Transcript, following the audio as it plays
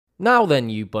Now then,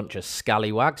 you bunch of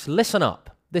scallywags, listen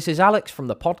up. This is Alex from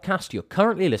the podcast you're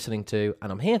currently listening to,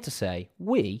 and I'm here to say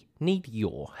we need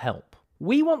your help.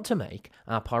 We want to make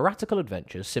our piratical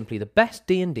adventures simply the best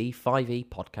D&D 5e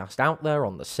podcast out there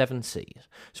on the 7 seas,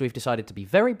 so we've decided to be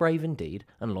very brave indeed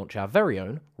and launch our very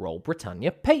own Roll Britannia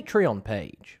Patreon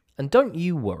page. And don't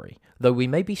you worry, though we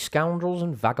may be scoundrels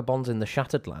and vagabonds in the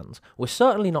Shattered Lands, we're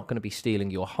certainly not going to be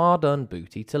stealing your hard-earned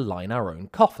booty to line our own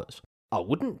coffers. I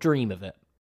wouldn't dream of it.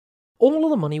 All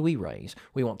of the money we raise,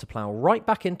 we want to plough right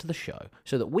back into the show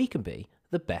so that we can be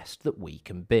the best that we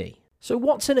can be. So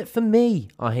what's in it for me,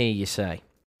 I hear you say?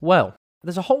 Well,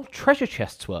 there's a whole treasure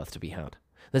chest's worth to be had.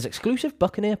 There's exclusive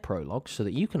Buccaneer prologues so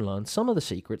that you can learn some of the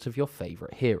secrets of your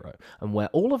favourite hero and where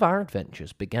all of our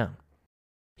adventures began.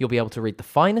 You'll be able to read the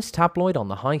finest tabloid on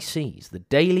the high seas, the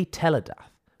Daily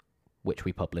Teledath, which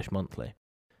we publish monthly.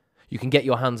 You can get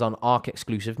your hands on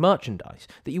ARC-exclusive merchandise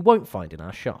that you won't find in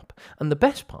our shop. And the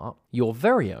best part, your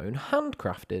very own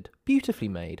handcrafted, beautifully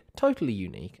made, totally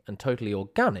unique and totally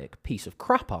organic piece of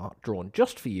crap art drawn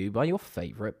just for you by your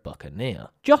favourite Buccaneer.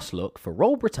 Just look for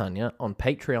Roll Britannia on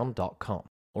patreon.com.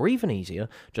 Or even easier,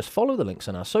 just follow the links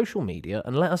on our social media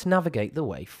and let us navigate the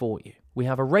way for you. We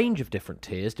have a range of different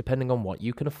tiers depending on what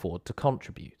you can afford to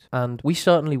contribute. And we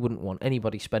certainly wouldn't want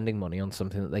anybody spending money on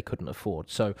something that they couldn't afford.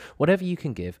 So whatever you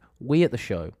can give, we at the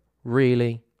show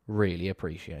really, really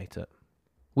appreciate it.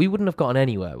 We wouldn't have gotten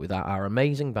anywhere without our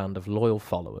amazing band of loyal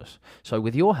followers. So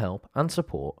with your help and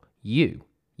support, you,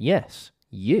 yes,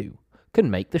 you,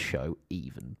 can make the show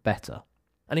even better.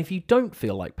 And if you don't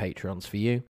feel like Patreon's for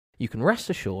you, you can rest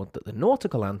assured that the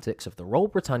nautical antics of the Roll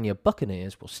Britannia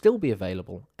Buccaneers will still be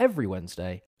available every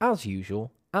Wednesday, as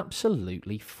usual,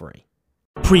 absolutely free.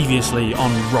 Previously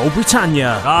on Roll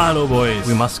Britannia. Hello, boys.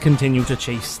 We must continue to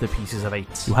chase the pieces of 8.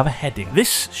 You have a heading.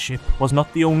 This ship was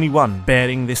not the only one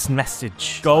bearing this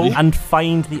message. Go and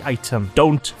find the item.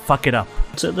 Don't fuck it up.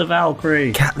 To the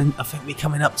Valkyrie. Captain, I think we're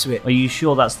coming up to it. Are you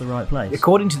sure that's the right place?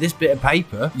 According to this bit of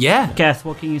paper, yeah. Keth,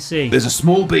 what can you see? There's a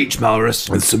small beach, Malrus,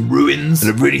 with some ruins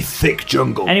and a really thick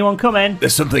jungle. Anyone come in?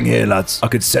 There's something here, lads. I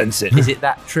could sense it. Is it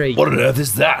that tree? What on earth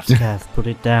is that? Keth, put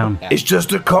it down. It's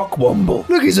just a cockwomble.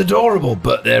 Look, he's adorable,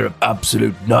 but they're an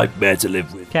absolute nightmare to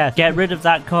live with. Keth, get rid of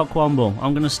that cockwomble.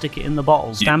 I'm going to stick it in the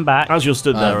bottle. Stand back. As you're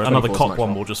stood there, another 24 's my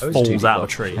cockwomble fault. just Oh, it's falls 2D out of a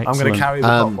box. tree. I'm going to Excellent. carry the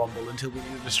cockwomble until we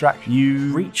need a distraction.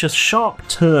 You reach a sharp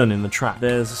turn in the track.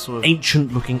 There's a sort of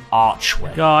ancient-looking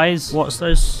archway. Guys, what's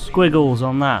those squiggles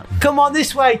on that? Come on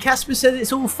this way. Casper said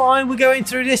it's all fine. We're going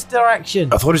through this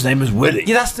direction. I thought his name was Willie.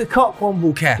 Yeah, that's the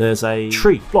cockwomble, Kath. There's a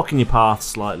tree blocking your path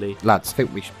slightly. Lads, I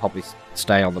think we should probably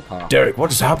stay on the path. Derek, what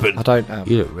just happened? I don't know.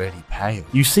 You look really pale.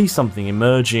 You see something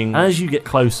emerging. As you get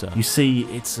closer, you see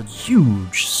it's a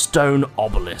huge stone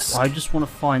obelisk. I just want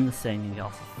to find the thing and get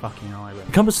off the fucking island.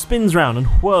 The compass spins round and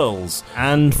whirls,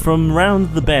 and from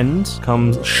round the bend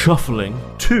comes shuffling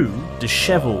 2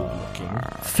 dishevelled-looking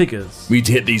figures. We need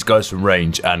to hit these guys from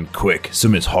range, and quick.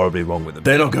 Something's horribly wrong with them.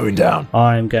 They're not going down.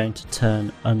 I'm going to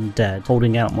turn undead,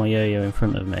 holding out my yo-yo in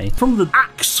front of me. From the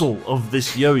axle of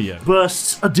this yo-yo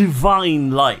bursts a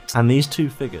divine light, and these 2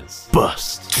 figures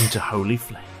burst into holy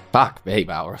flame. Fuck me,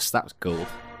 Malrus. That was cool.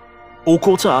 All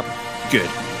caught up? Good.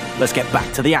 Let's get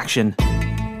back to the action.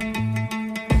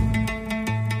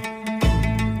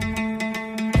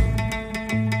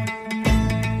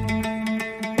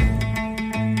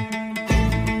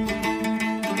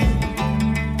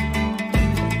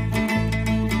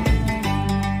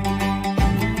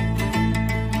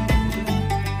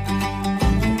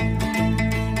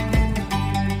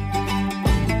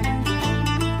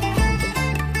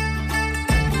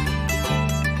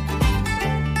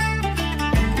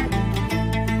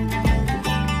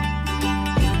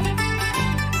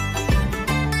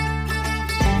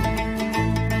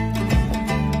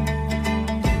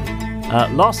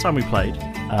 Last time we played,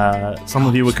 some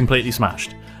of you were completely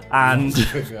smashed, and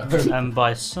And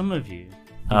by some of you,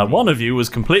 one of you was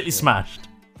completely smashed.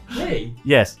 Me?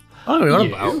 Yes. I don't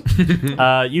know what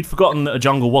about. You'd forgotten that a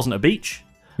jungle wasn't a beach.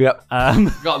 Yep.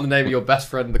 Forgotten the name of your best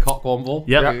friend, the cockwomble.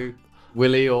 Yep. Who,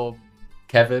 Willie or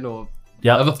Kevin or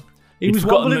Yeah. whatever. You'd was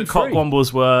forgotten wobbling that free.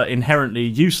 cockwombles were inherently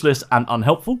useless and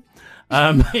unhelpful.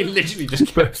 He literally just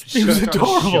He was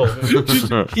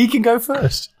adorable. He can go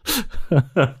first.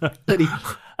 But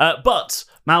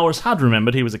Malrus had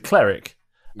remembered he was a cleric,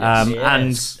 and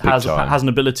Yes. has Big time. has an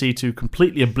ability to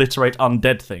completely obliterate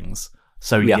undead things.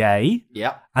 So yay,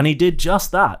 Yeah. and he did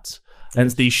just that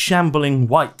against these shambling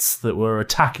wights that were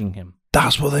attacking him.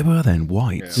 That's what they were then,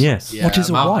 whites. Yes. Yeah, What is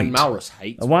a white? Malrus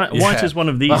hates. White is one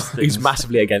of these things. He's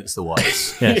massively against the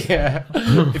whites. Yes. Yeah.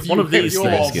 If One of these you're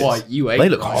things. white, you hate They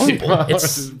look white.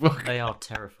 horrible. They are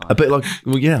terrifying. A bit like,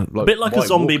 well, yeah, A bit like a White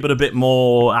zombie, Walker. but a bit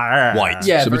more white.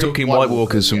 Yeah, so we're very talking White White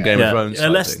Walkers from Walkers, Game Yeah. of Thrones.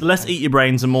 type less thing. less eat your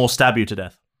brains and more stab you to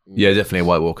death. Yeah, definitely a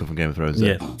White Walker from Game of Thrones.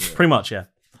 Yeah, pretty much. Yeah.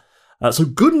 So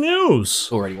good news.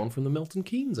 Already one from the Milton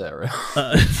Keynes area.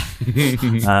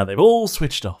 They've all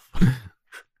switched off.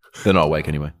 They're not awake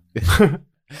anyway.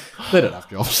 They don't have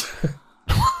jobs.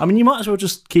 I mean, you might as well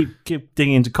just keep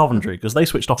digging into Coventry because they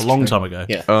switched off a long time ago.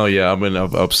 Yeah. Oh yeah, I mean,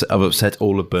 I've upset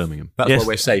all of Birmingham. That's Yes. why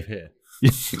we're safe here.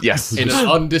 Yes. In an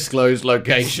undisclosed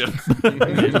location.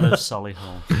 Middle of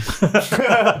Solihull.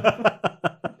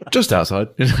 Just outside.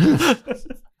 Just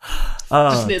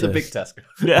near the big Tesco.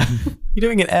 Yeah. You're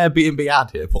doing an Airbnb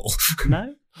ad here, Paul.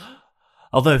 No.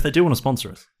 Although if they do want to sponsor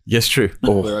us, Yes, true.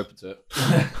 We're open to it.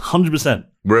 100%.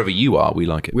 Wherever you are, we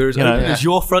like it. We're as You know, open as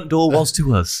your front door was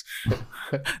to us.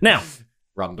 Now,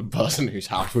 Random person whose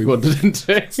house we wandered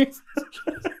into.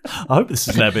 I hope this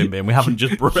is an Airbnb and we haven't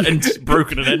just broken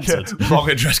and entered. Wrong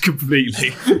address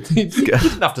completely. You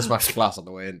didn't have to smash the glass on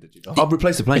the way in, did you? I'll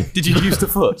replace the plane. Did you use the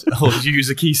foot or did you use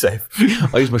a key safe?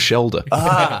 I use my shoulder.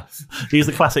 Here's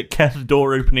the classic Keth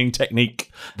door opening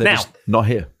technique. They're Now, just not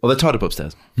here. Well, they're tied up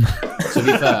upstairs. To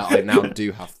be fair, I now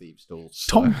do have thieves' tools.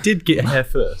 So. Tom did get here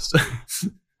first.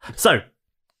 so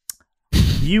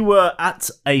you were at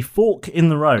a fork in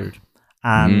the road,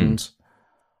 and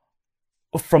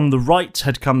from the right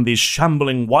had come these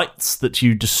shambling whites that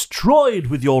you destroyed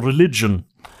with your religion.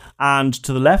 And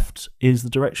to the left is the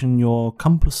direction your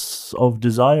compass of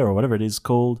desire, or whatever it is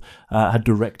called, had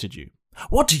directed you.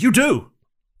 What do you do?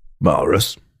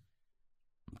 Malrus.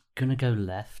 Gonna go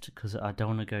left because I don't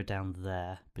want to go down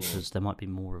there because there might be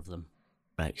more of them.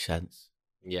 Makes sense.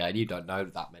 Yeah, and you don't know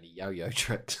that many yo-yo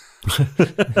tricks.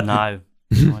 No, I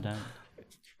don't.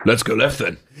 Let's go left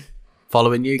then.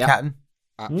 Following you, Yeah. Captain?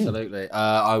 Absolutely.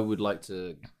 I would like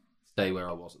to stay where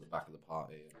I was at the back of the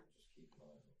party.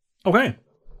 Okay.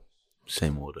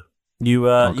 Same order. You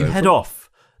I'll you go head for it. off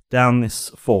down this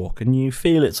fork, and you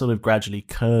feel it sort of gradually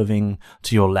curving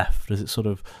to your left as it sort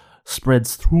of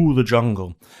spreads through the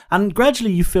jungle. And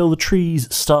gradually you feel the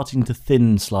trees starting to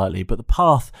thin slightly, but the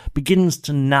path begins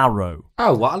to narrow.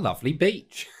 Oh, what a lovely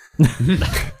beach.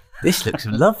 This looks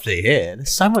lovely here.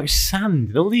 There's so much sand.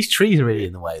 And all these trees are really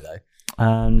in the way, though.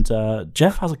 And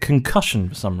Jeff has a concussion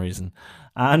for some reason.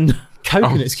 And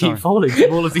Coconuts keep falling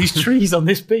from all of these trees on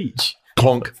this beach.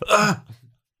 Clonk.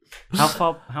 How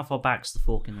far back's the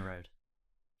fork in the road?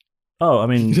 I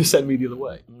mean, Just send me the other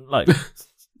way. like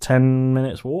 10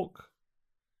 minutes walk.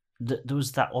 There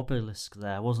was that obelisk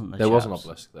there, wasn't there? There was an chaps?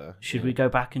 obelisk there. Should we go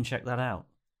back and check that out?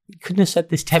 You couldn't have said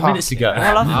this 10 minutes ago.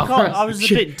 Well, I forgot. I was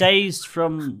a bit dazed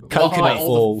from Coconut all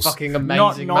falls. Fucking the-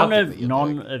 amazing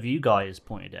None of you guys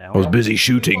pointed it out. I was busy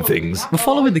shooting things. We're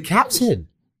following the captain.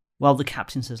 Well, the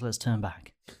captain says let's turn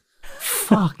back.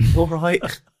 Fuck. All right.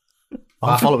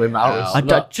 I'm following Malrus.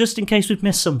 Look. Just in case we've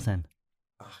missed something.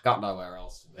 I got nowhere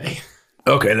else to be.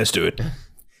 Okay, let's do it.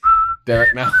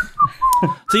 Derek, now.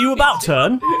 So you about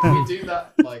turn. we do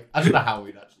that, like, I don't know how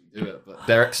we'd actually do it, but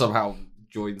Derek somehow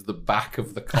joins the back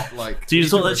of the cop, like. Do you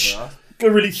just sort of go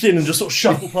really thin and just sort of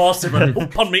shuffle past him? Oh,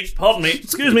 pardon me,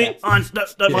 excuse me.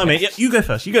 Don't mind me. Yeah, you go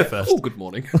first. Oh, good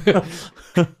morning.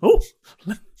 Oh,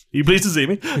 are you pleased to see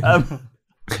me?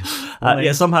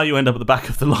 Yeah, somehow you end up at the back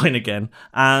of the line again,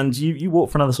 and you walk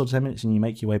for another sort of 10 minutes, and you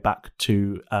make your way back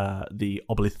to the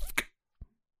obelisk.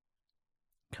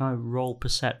 Can I roll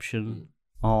perception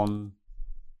on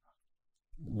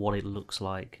what it looks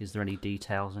like? Is there any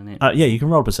details in it? Yeah, you can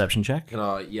roll a perception check. Can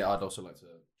I, yeah, I'd also like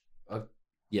to,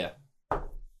 yeah,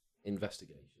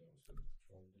 investigation.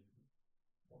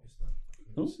 What is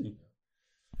that? Ooh.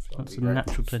 That's a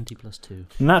natural 20 plus 2.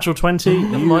 Natural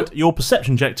 20. Your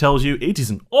perception check tells you it is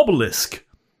an obelisk.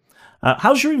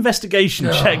 How's your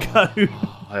investigation check go?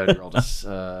 I only rolled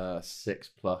a 6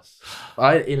 plus.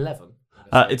 11.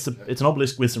 It's an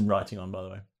obelisk with some writing on, by the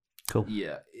way. Cool.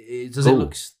 Yeah. Does it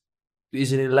look?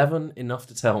 Is it 11 enough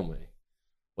to tell me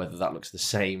whether that looks the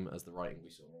same as the writing we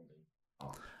saw on the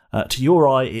art? To your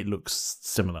eye, it looks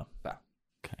similar.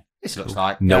 This looks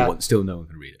like No one can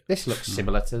read it. This looks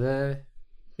similar to the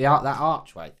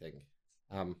archway thing.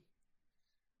 I'm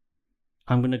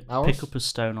going to Ours? pick up a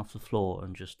stone off the floor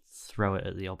and just throw it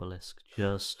at the obelisk,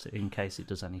 just in case it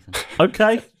does anything.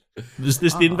 Okay. Is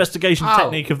this the investigation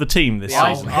technique of the team this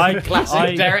season?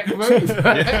 Classic Derek move.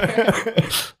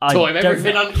 Toy him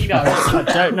everything he knows. I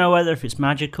don't know whether if it's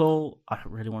magical. I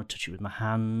don't really want to touch it with my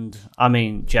hand. I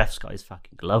mean, Jeff's got his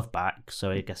fucking glove back,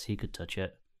 so I guess he could touch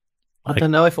it. I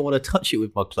don't know if I want to touch it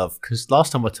with my glove, because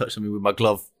last time I touched something with my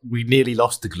glove, we nearly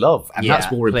lost the glove, and Yeah,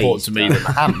 that's more important to me than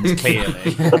the hands,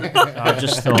 clearly. I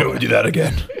just thought, Don't do that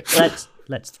again.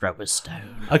 let's throw a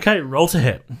stone. Okay, roll to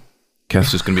hit. Kev's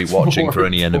just going to be watching for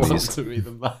any enemies. To me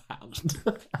than the hand.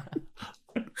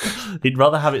 He'd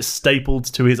rather have it stapled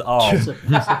to his arm.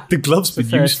 The glove's been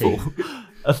 13. useful.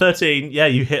 A 13, yeah,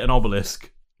 you hit an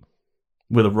obelisk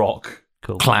with a rock.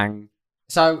 Cool. Clang.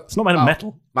 So It's not made of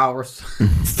metal. Malrus,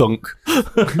 Thunk.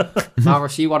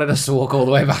 Malrus, you wanted us to walk all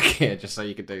the way back here just so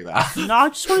you could do that. No, I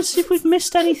just want to see if we've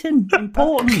missed anything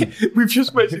important. We've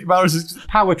just basically, Maris has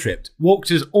power tripped,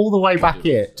 walked us all the way back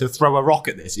here to throw a rock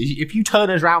at this. If you turn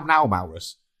us round now,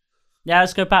 Maurus. Yeah,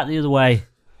 let's go back the other way.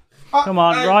 Come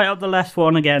on, right up the left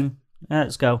one again.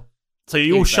 Let's go. So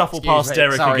you all shuffle past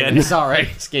Derek again. Sorry,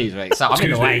 excuse me. So I'm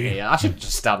in the way here. I should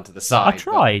just stand to the side. I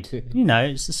tried. You know,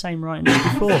 it's the same writing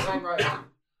as before.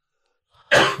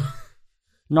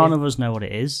 None of us know what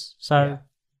it is, so...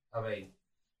 I mean...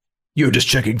 You were just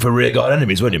checking for rearguard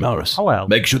enemies, weren't you, Maurus? Oh, well.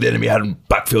 Make sure the enemy hadn't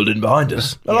backfilled in behind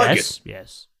us. I like it.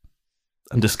 Yes.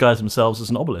 And disguise themselves as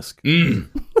an obelisk. There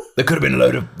could have been a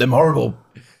load of them horrible...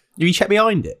 Have you checked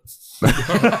behind it? You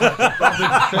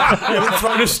haven't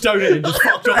thrown a stone in and just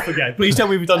fucked off again. Please tell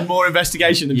me we've done more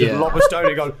investigation than just a lot of stone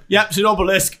and gone, yep, it's an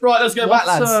obelisk. Right, let's go back,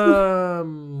 lads.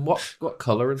 What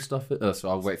colour and stuff? So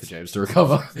I'll wait for James to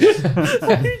recover.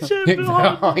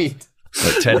 Behind.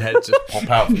 Like 10 heads just pop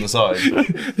out from the side.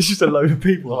 It's just a load of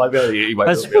people hiding behind you. You won't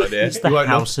That's, know the idea. it's the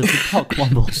house of the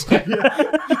cockwombles.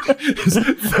 There's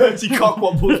 30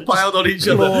 cockwombles piled on each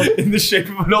other in the shape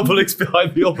of an obelisk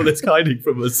behind the obelisk hiding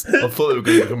from us. I thought they were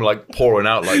going to become like pouring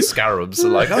out like scarabs. So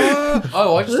like,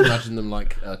 Oh, I just imagine them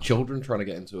like children trying to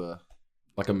get into a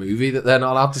movie that they're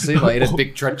not allowed to see, like in a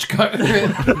big trench coat.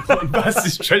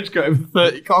 Massive trench coat with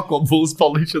 30 cockwombles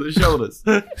on each other's shoulders.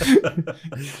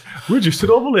 We're just an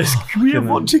obelisk. Can we have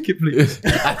one ticket, please?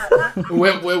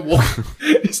 we're walking.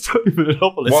 It's not even an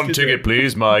obelisk. one ticket,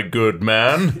 please, my good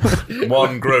man.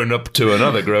 One grown up to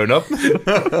another grown up.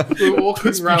 We're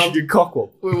walking around.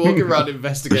 Cockwomble. We're walking around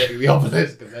investigating the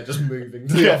obelisk, and they're just moving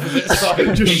to the opposite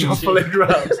side. Just shuffling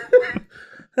around.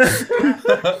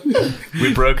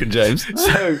 We're broken, James.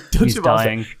 So, He's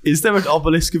dying. Is there an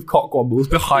obelisk of cockwombles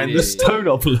behind the stone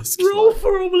obelisk? Roll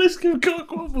for obelisk of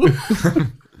cockwomble.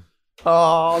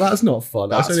 Oh, that's not fun.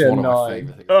 That's only a one of my 9.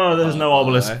 favourite things. Oh, there's no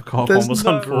obelisk of cockwombles,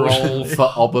 no unfortunately. Roll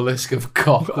for obelisk of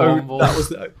cockwomble. That was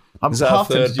the, I'm Is that half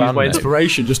a tempted third to use my band name?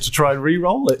 inspiration just to try and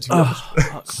re-roll it. You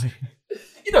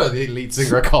know the lead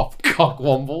singer of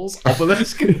Cockwombles,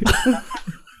 obelisk.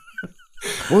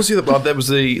 What was the other? There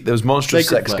was Monstrous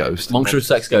Sacred Sex Flame. Ghost. Monstrous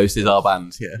Sex Ghost is our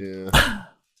band. Yeah.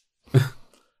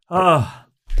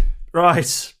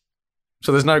 Right.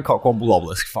 So there's no cockwomble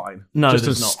obelisk. Fine. No, just a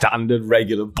there's not. standard,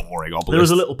 regular, boring obelisk. There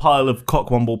was a little pile of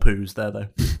cockwomble poos there, though.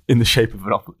 in the shape of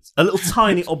an obelisk. A little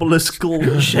tiny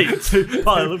obelisk-shaped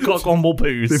pile of cockwomble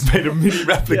poos. They've made a mini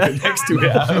replica next to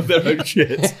it out of their own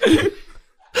shit.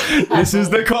 This is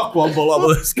the cockwomble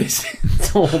obelisk.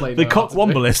 That's all they know The how to do.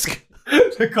 cockwombelisk.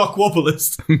 The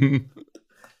cockwobelisk.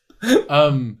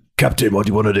 Captain, what do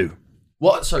you want to do?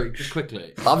 What? Sorry, just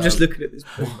quickly. I'm just looking at this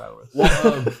poo, Maurus.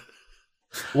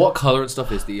 What colour and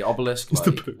stuff is the obelisk? It's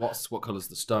Like, the poo. what colour's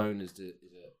the stone? Is it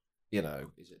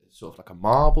is it sort of like a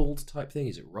marbled type thing?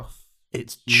 Is it rough?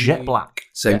 It's jet black.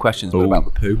 Same questions, but about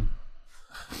the poo.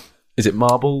 Is it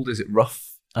marbled? Is it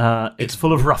rough? It's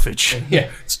full of roughage. Yeah.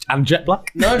 And jet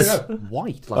black? No.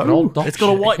 White, like an old dog. It's got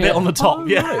a white bit on the top,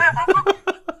 yeah.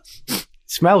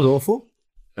 Smells awful.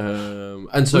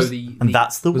 And so And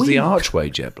that's the Was weed. the archway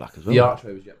jet black as well? the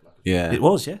archway was jet black. Yeah. It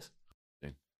was, yes.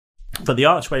 But the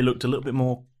archway looked a little bit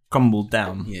more crumbled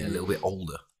down. Yeah, a little bit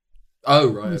older. Oh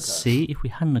right. Okay. See, if we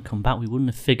hadn't have come back, we wouldn't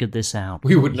have figured this out.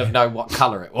 We wouldn't have known what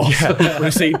colour it was.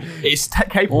 Well, see, it's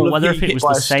capable Or of whether being if it hit was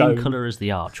by the a same stone, colour as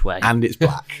the archway. and it's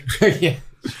black. Yeah.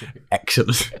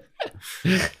 Excellent.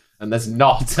 And there's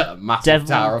not a massive Devil.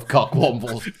 tower of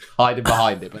cockwombles hiding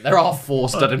behind it, but there are 4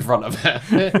 stood in front of it.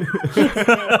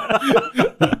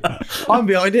 I'm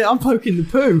behind it. I'm poking the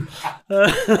poo.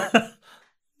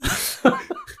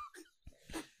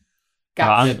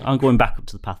 Captain. I'm going back up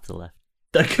to the path to the left.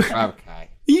 Okay. Are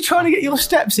you trying to get your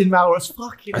steps in, Maurus?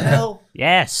 Fucking hell.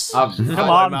 Yes. Come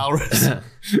on. Maurus.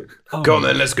 Go on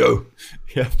then, let's go.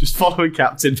 Yeah, just following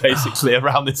Captain basically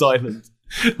around this island.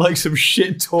 Like some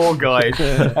shit tour guide.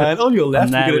 And on your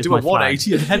left, And we're there going to is do a my flag.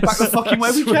 180 and head back the fucking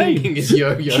way we came. Swinging his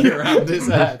yo-yo around his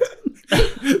head.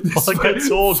 Like a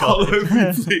tour Follow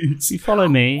guide. me, please. If you follow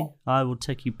me, I will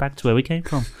take you back to where we came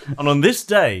from. And on this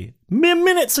day, mere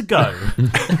minutes ago,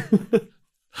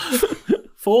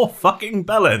 4 fucking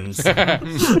bellends.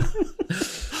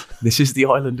 This is the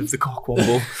island of the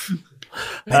cockwomble.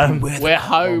 We're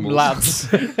home,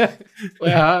 lads.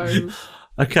 We're home.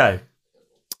 Okay.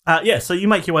 So you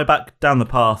make your way back down the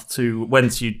path to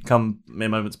whence you'd come mere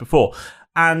moments before.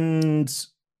 And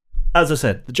as I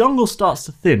said, the jungle starts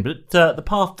to thin, but the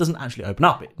path doesn't actually open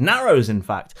up. It narrows, in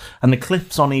fact, and the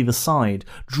cliffs on either side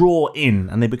draw in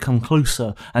and they become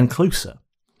closer and closer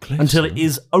until it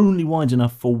is only wide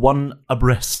enough for one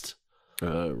abreast.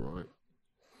 Oh, right.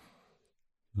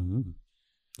 Mm.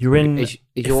 You're in Is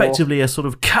effectively a sort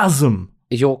of chasm.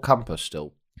 Is your compass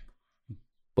still?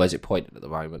 Where's it pointed at the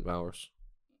moment, Maurus?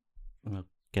 I'll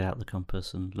get out the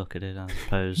compass and look at it. I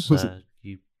suppose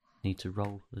you need to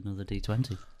roll another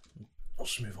d20. I'll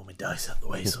just move all my dice out the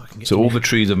way so I can get. So all the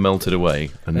trees have melted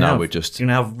away, and now we're just you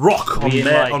have rock on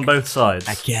there on both sides.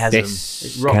 A chasm.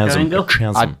 This Rock angle.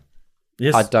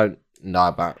 Yes. I don't know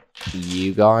about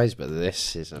you guys, but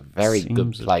this is a very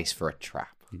good Seems- place for a trap.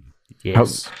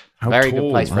 Yes. Very good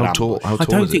place for an ambush. I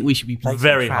don't think we should be placing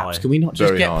Very traps. high. Can we not just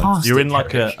Very get high. past You're it, in like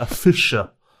Derek? a fissure.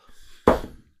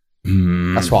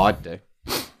 That's what I'd do.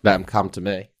 Let them come to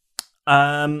me.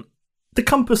 The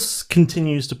compass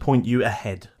continues to point you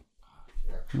ahead.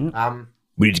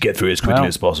 We need to get through as quickly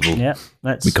as possible. Yeah.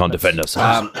 We can't defend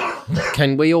ourselves.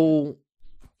 Can we all?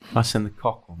 I send the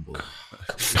cock on board.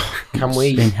 Can we?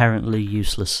 Inherently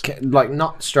useless. Like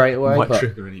not straight away, Might but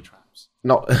trigger any traps.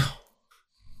 not.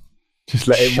 Just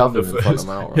let him Shove wander him in front first. of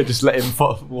Malra. Yeah, just let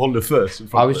him wander first. In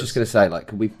front I was of just us. going to say, like,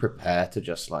 can we prepare to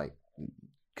just like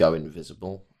go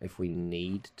invisible if we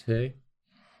need to?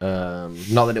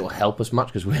 Not that it will help us much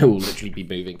because we will literally be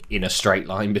moving in a straight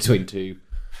line between two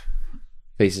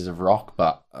pieces of rock.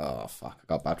 But oh fuck, I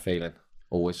got a bad feeling.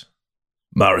 Always.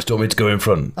 Maris told me to go in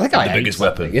front. I think with I the ate biggest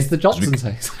something. weapon. It's the Johnson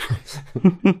taste.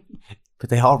 But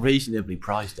they are reasonably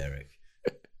priced, Eric.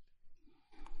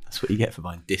 That's what you get for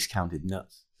buying discounted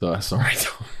nuts. So, sorry.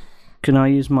 Can I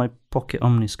use my pocket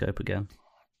omniscope again?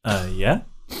 Yeah.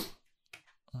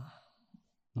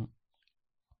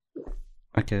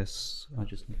 I guess I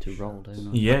just need to roll, don't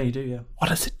I? Yeah, you do, yeah. What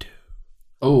does it do?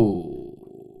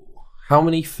 Oh, how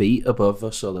many feet above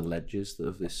us are the ledges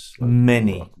of this? Like,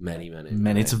 Many. rock? Many.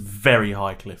 Man, it's a very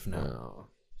high cliff now. Oh.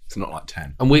 It's not like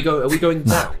 10. And are we going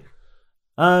down?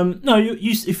 No,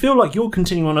 you feel like you're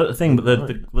continuing on at the thing, but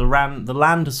the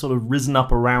land has sort of risen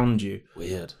up around you.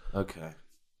 Weird. Okay.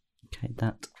 Okay,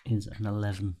 that is an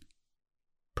 11.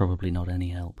 Probably not any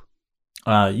help.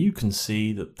 You can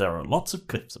see that there are lots of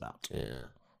cliffs about. Yeah.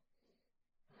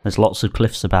 There's lots of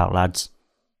cliffs about, lads.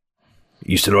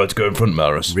 You still right to go in front,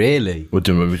 Maris? Really? We're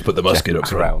doing when we put the musket up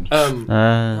front. around.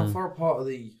 How far apart are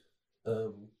the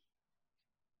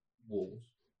walls?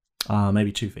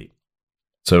 Maybe 2 feet.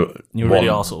 so You really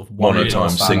are sort of one at a wandering time, around.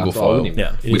 single file.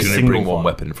 Yeah, We it's can only single bring one file.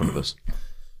 weapon in front of us.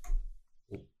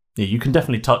 Yeah, you can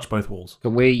definitely touch both walls.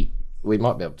 Can we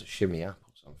might be able to shimmy up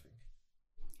or something.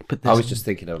 But I was just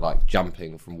thinking of like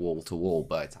jumping from wall to wall,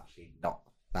 but it's actually not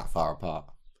that far apart.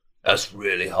 That's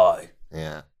really high.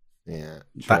 Yeah. True.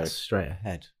 that's straight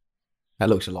ahead. That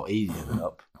looks a lot easier than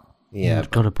up. Yeah. You've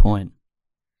got a point.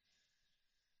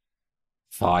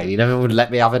 Fine. You never would let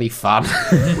me have any fun.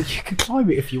 Well, you can climb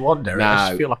it if you want, Derek. I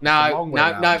just feel like it's a long way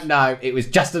round. no. It was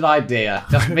just an idea.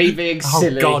 Just me being Oh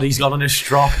silly. God, he's gone on a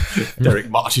strop. Derek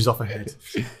marches off ahead.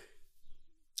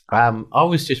 I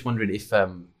was just wondering if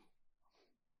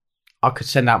I could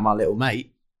send out my little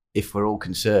mate if we're all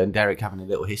concerned. Derek having a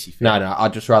little hissy fit. No.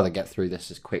 I'd just rather get through this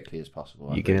as quickly as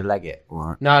possible. You're gonna leg it,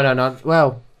 or No.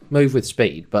 Well, move with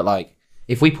speed, but like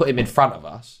if we put him in front of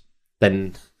us,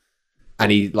 then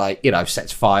and he like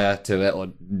sets fire to it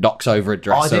or knocks over a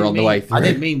dresser on the way through. I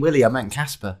didn't mean Willie. I meant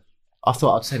Casper. I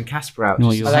thought I'd send Casper out. No,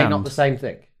 just- you're Are they Hand. not the same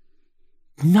thing?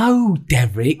 No,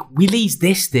 Derek. Willie's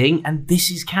this thing, and this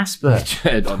is Casper.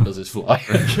 Edon does his fly.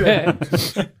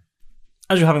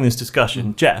 As you're having this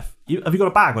discussion, Jeff, have you got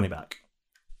a bag on your back?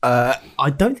 I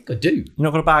don't think I do. You've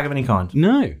not got a bag of any kind?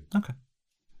 No. Okay.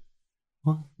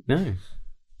 What? No.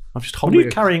 I'm just What are holding. you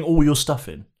carrying all your stuff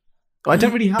in? I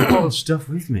don't really have a lot of stuff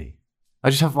with me. I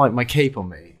just have like my cape on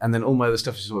me, and then all my other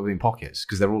stuff is sort of in pockets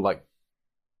because they're all like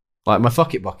my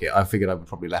fuck it bucket. I figured I would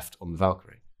probably left on the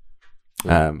Valkyrie.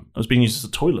 I was being used as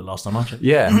a toilet last time, aren't you?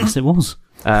 Yeah. Yes, it was.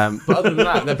 But other than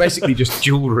that, they're basically just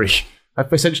jewellery.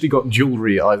 I've essentially got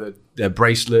jewellery, either they're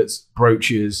bracelets,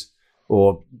 brooches,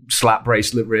 or slap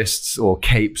bracelet wrists, or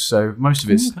capes. So most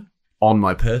of it's on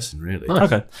my person, really.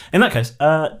 Okay. In that case,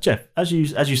 Jeff, as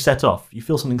you set off, you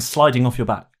feel something sliding off your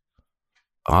back.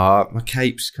 My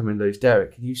cape's coming loose.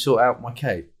 Derek, can you sort out my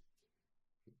cape?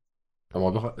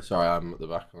 Sorry, I'm at the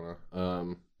back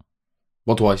on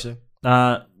what do I say?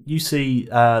 You see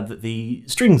that the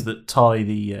strings that tie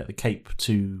the cape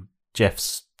to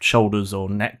Jeff's shoulders or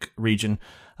neck region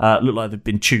look like they've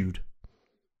been chewed.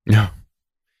 Yeah.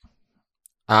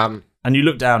 And you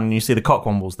look down and you see the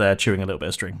cockwombles there chewing a little bit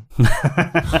of string.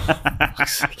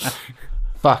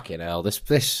 Fucking hell, this.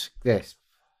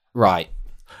 Right.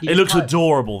 It looks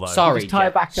adorable, though. Sorry, Just tie it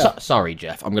Jeff. back up. Sorry,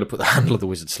 Jeff. I'm going to put the handle of the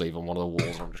wizard sleeve on one of the walls,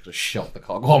 and I'm just going to shove the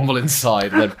cockwomble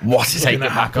inside, and then What is take going it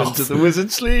to back happen off. to the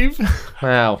wizard sleeve?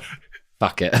 Well,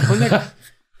 fuck it.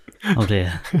 Oh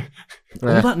dear.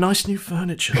 All that nice new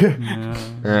furniture. Do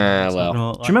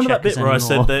Well, you remember that bit where I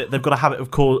said they've got a habit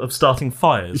of starting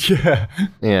fires?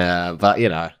 yeah, but you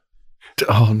know,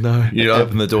 Oh no! You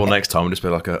open the door next time and just be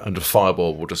like a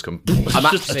fireball will just come. I'm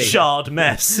Just a actually, charred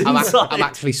mess I'm inside.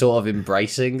 actually sort of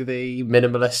embracing the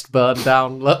minimalist burn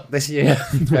down look this year.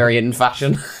 It's very in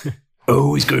fashion.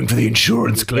 Oh, he's going for the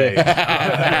insurance claim. Very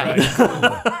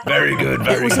good,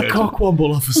 very good.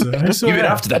 Cockwomble officer. You've been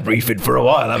after that refit for a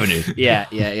while, haven't you?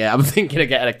 Yeah. I'm thinking of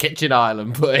getting a kitchen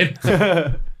island put in.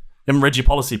 You haven't read your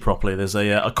policy properly. There's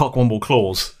a cockwomble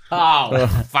clause. Oh,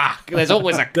 fuck. There's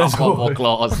always a cockwomble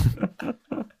clause.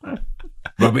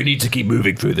 But we need to keep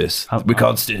moving through this. We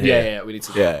can't stay here. Yeah, we need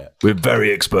to. Yeah, we're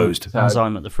very exposed. As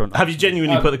I'm at the front. Have you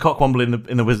genuinely put the cockwomble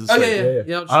in the wizard's sleeve?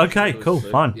 Yeah. Okay, cool,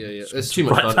 fine. Yeah. There's too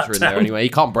much Write that furniture in there down. anyway. You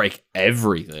can't break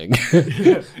everything.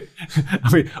 I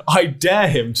mean, I dare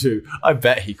him to. I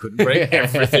bet he couldn't break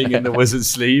everything in the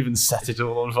wizard's sleeve and set it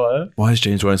all on fire. Why is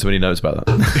James writing so many notes about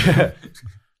that?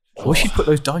 We should put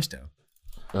those dice down.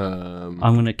 I'm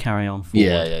going to carry on forward.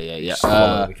 Yeah.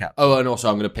 Swallow the cat. And also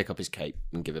I'm going to pick up his cape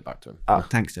and give it back to him. Oh,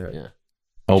 thanks, Derek. Yeah.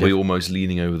 I'll be almost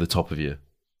leaning over the top of you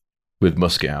with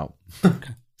musket out.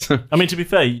 I mean, to be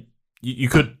fair, you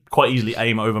could quite easily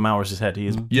aim over Maurus's head. He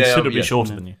is considerably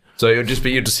shorter than you. So you'd just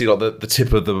see like the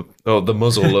tip of the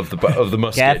muzzle of the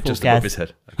musket Careful, just Gav. above his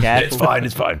head. Careful.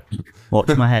 It's fine. Watch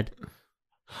my head.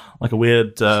 Like a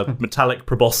weird metallic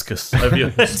proboscis over your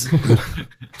head.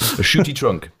 A shooty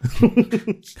trunk.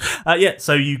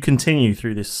 So you continue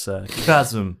through this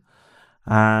chasm,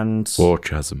 and Or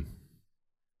chasm.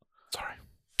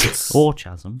 Or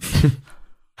chasm.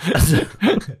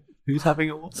 Who's having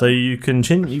a what? so you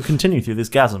continue through this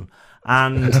chasm,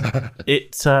 and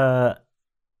it's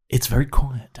very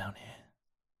quiet down here.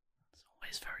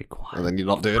 It's very quiet. And then you're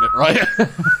not doing it right.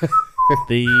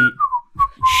 The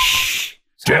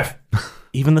Jeff.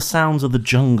 even the sounds of the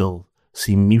jungle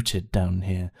seem muted down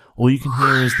here. All you can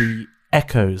hear is the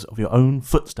echoes of your own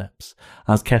footsteps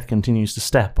as Keth continues to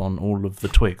step on all of the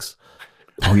twigs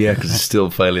Oh yeah, because it's still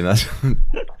failing that.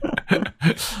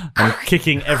 and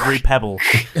kicking every pebble.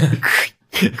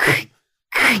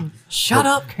 Shut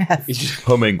up, Kev. He's just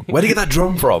humming. Where do you get that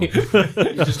drum from?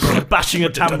 Bashing a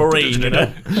tambourine, you know.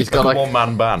 He's got like One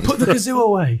man band. Put the kazoo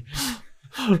away.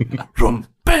 Rum,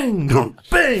 bang, rum,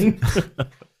 bang.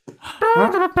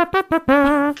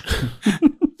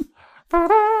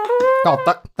 God,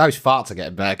 those farts are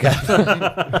getting better.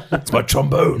 It's my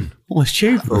trombone. Oh, it's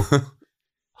tuneful.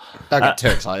 Don't get too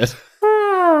excited.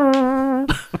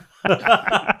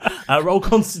 Roll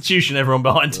Constitution, everyone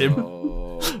behind him.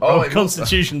 Roll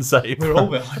Constitution save. We're all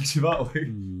behind you, aren't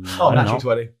we? Oh, natural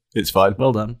 20. It's fine.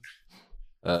 Well done.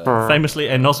 Famously,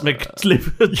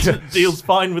 Anosmic deals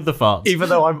fine with the farts. Even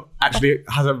though I'm actually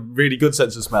has a really good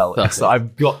sense of smell, it's that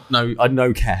I've got I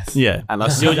know Keth. Yeah, and I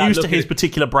see you're that used to look his at-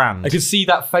 particular brand. I can see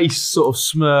that face sort of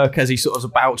smirk as he sort of is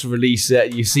about to release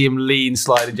it. You see him lean,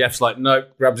 slide, and Jeff's like, no,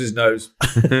 grabs his nose.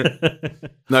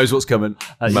 Knows what's coming.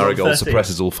 Marigold 13.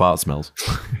 suppresses all fart smells.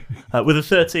 With a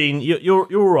 13, you're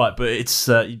all right, but it's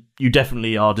you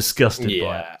definitely are disgusted by it.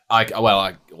 Yeah.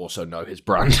 I also know his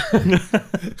brand.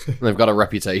 They've got a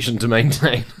reputation to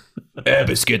maintain. Air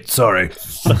biscuit, sorry.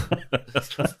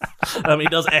 It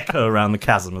does echo around the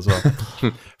chasm as well.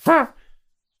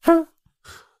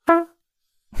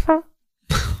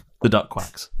 The duck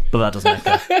quacks, but that doesn't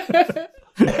echo.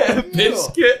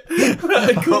 Biscuit.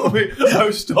 I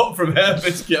was stopped from hair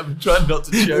biscuit. I'm trying not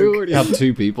to We joke. already had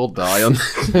 2 people die on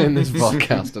in this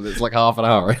podcast, and it's like half an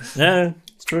hour. Yeah,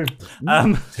 it's true.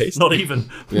 Not even.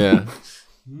 Yeah.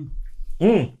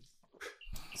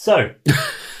 So,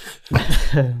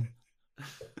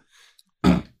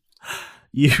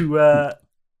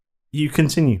 you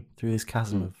continue through this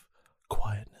chasm of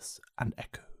quietness and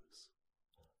echoes,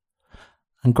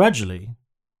 and gradually,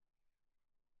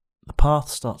 the path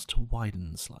starts to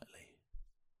widen slightly.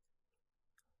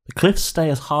 The cliffs stay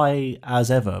as high as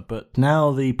ever, but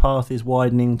now the path is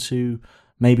widening to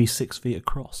maybe 6 feet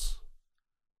across.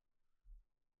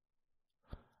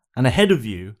 And ahead of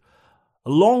you, a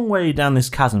long way down this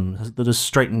chasm that has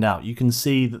straightened out, you can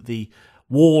see that the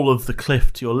wall of the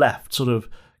cliff to your left sort of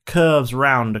curves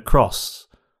round across.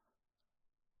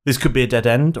 This could be a dead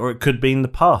end, or it could mean the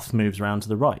path moves round to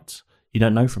the right. You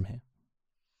don't know from here.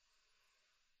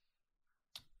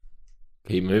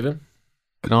 Keep moving.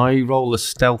 Can I roll a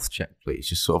stealth check, please?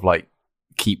 Just sort of like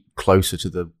keep closer to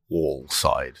the wall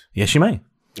side. Yes, you may.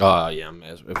 Oh, yeah,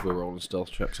 if we're rolling stealth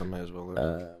checks, I may as well.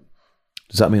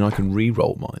 Does that mean I can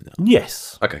re-roll mine now?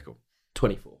 Yes. Okay, cool.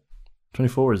 24.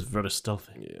 24 is very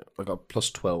stealthy. Yeah, I got plus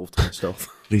 12 to my stealth.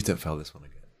 Please don't fail this one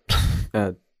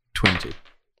again. 20.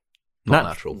 Not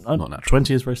natural. Not natural.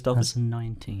 20 is very stealthy. That's a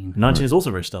 19. 19 is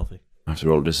also very stealthy. I have to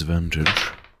roll a disadvantage.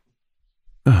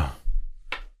 Oh,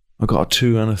 I got a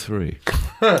 2 and a 3.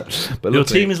 But Your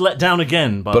team is let down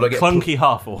again by But I a get clunky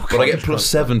half-orc. But I get plus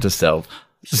 7 to stealth.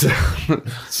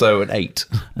 So an 8.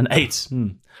 An 8.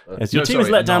 Yes, your No, team is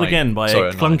sorry, let a down 9. again by Sorry, a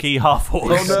a 9. clunky half-orc.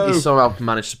 Oh, no. He somehow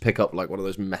managed to pick up like one of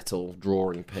those metal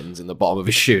drawing pins in the bottom of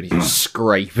his shoe and he's just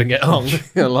scraping it along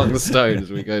the stone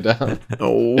as we go down.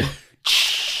 Oh.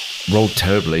 Rolled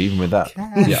terribly, even with that.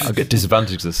 Yeah, I get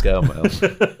disadvantage to the scale mail.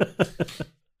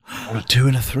 On a 2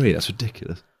 and a 3, that's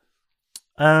ridiculous.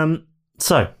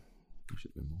 So,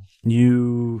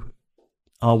 you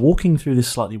are walking through this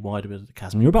slightly wider bit of the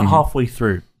chasm. You're about halfway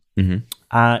through.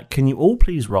 Mm-hmm. Can you all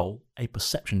please roll a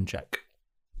perception check?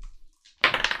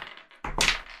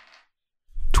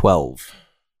 12.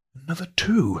 Another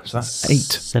 2. So that's 8.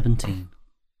 17.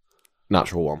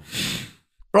 Natural 1.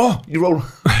 Oh, you roll.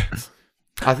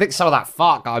 I think some of that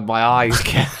fart got in my eyes.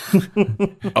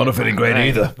 I'm not feeling great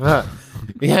either.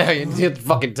 Yeah, you're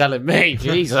fucking telling me.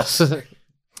 Jesus.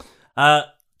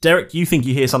 Derek, you think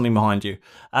you hear something behind you.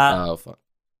 Oh, fuck.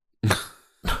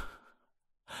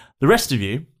 The rest of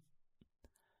you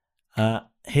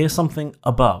hear something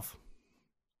above.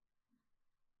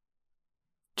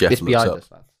 Jeff It's looks behind up.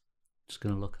 us, lad. Just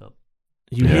going to look up.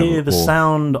 You Yeah, hear the or-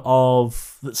 sound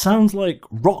of... That sounds like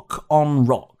rock on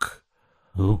rock.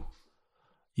 Oh.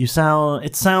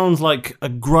 It sounds like a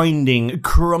grinding,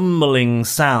 crumbling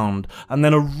sound, and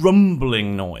then a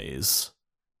rumbling noise.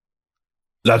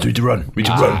 Lads, we need to run. We need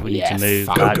to run. We need to move.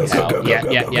 fuck Go, go, hell. go, go, Yeah,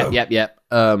 go, yeah, go, yeah, go. yeah,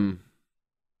 yeah.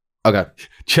 Okay.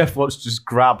 Jeff wants to just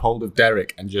grab hold of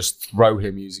Derek and just throw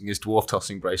him using his dwarf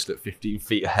tossing bracelet 15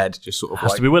 feet ahead, just sort of Has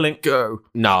like, to be willing. go.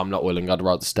 No, I'm not willing. I'd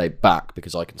rather stay back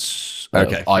because I can.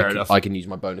 Okay, fair enough. I can use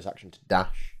my bonus action to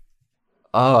dash.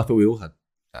 Oh, I thought we all had.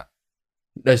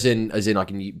 As in, I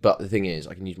can. But the thing is,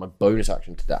 I can use my bonus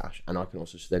action to dash, and I can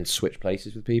also then switch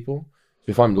places with people.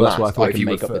 So if I'm Well, last, that's why I thought I if can you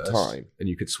were make up the first, time. and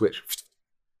you could switch.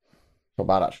 Not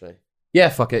bad actually. Yeah,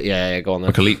 fuck it. Yeah, go on then.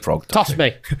 Like a leapfrog. Toss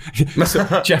me.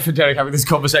 Jeff and Derek having this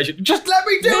conversation. Just let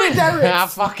me do it, Derek. Ah,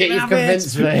 fuck it. You've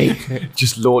convinced me.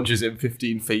 Just launches him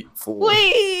 15 feet forward.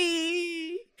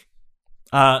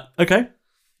 Okay.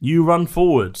 You run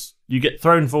forward. You get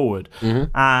thrown forward.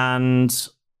 And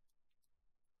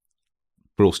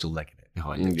We're all still legging it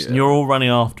behind him. Yeah. you're all running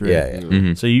after him. Yeah, yeah.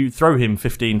 Mhm. So you throw him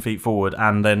 15 feet forward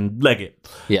and then leg it.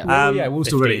 Yeah. Yeah, we're all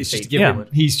still ready. It's just to give him.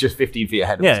 He's just 15 feet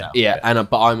ahead of Yeah. us now. Yeah, and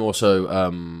but I'm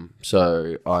also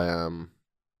so I am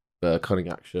cunning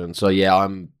action. So yeah,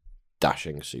 I'm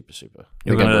dashing super.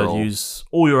 You're Again, going we're to all- use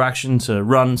all your action to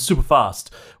run super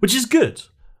fast, which is good.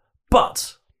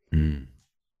 But,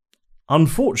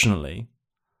 unfortunately,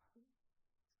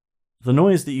 the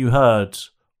noise that you heard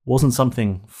wasn't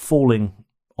something falling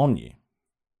on you.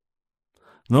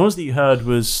 The noise that you heard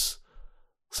was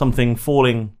something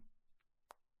falling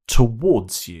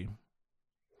towards you.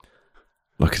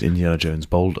 Like an Indiana Jones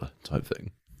boulder type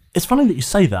thing. It's funny that you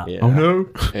say that, Yeah. Oh no.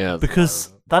 Yeah,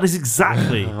 because that is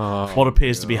exactly what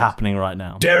appears to be happening right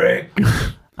now. Derek!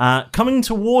 Coming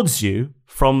towards you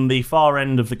from the far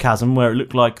end of the chasm, where it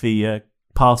looked like the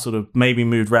path sort of maybe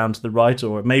moved round to the right,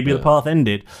 or maybe the path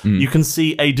ended, you can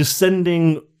see a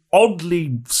descending,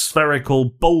 oddly spherical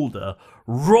boulder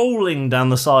rolling down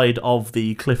the side of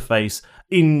the cliff face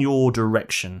in your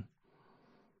direction.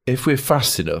 If we're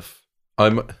fast enough,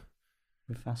 We're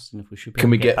fast enough. We should. Be can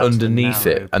able we to get back to the underneath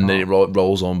narrow it and then it path.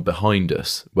 rolls on behind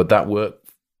us? Would that work?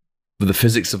 Would the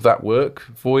physics of that work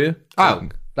for you? Oh,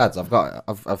 lads, I've got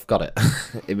it. I've got it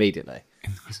immediately.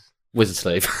 Wizard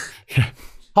sleeve.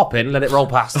 Hop in, let it roll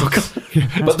past.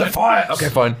 But the fire! Okay,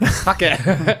 fine. Fuck it.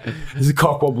 The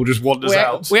cockwomble just wanders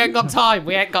out. We ain't got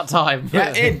time.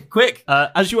 Yeah, in, quick.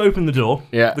 As you open the door,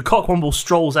 Yeah. the cockwomble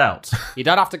strolls out. You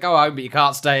don't have to go home, but you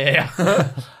can't stay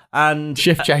here. And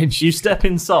Shift change. you step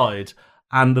inside,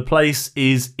 and the place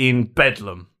is in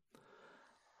bedlam.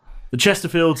 The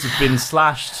Chesterfields have been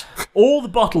slashed. All the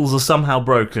bottles are somehow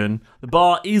broken. The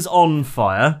bar is on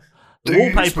fire. The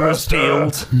wallpaper is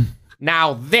peeled.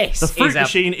 Now this The fruit is a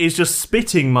machine is just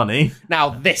spitting money.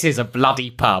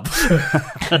 bloody pub.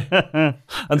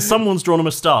 And someone's drawn a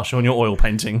moustache on your oil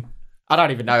painting. I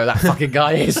don't even know who that fucking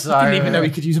guy is. So. Didn't even know he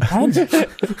could use a pen. I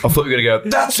thought you were going to go,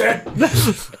 that's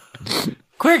it!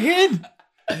 Quick in.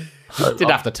 Didn't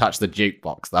have to touch the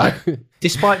jukebox though.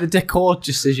 Despite the decor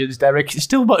decisions, Derek, it's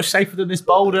still much safer than this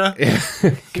boulder.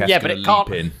 Yeah, but it can't.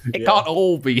 It can't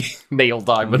all be Neil I'm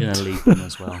Diamond. going to leave them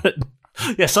as well.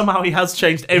 Yeah, somehow he has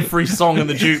changed every song in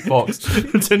the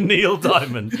jukebox to Neil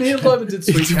Diamond. Neil Diamond did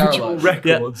Sweet Individual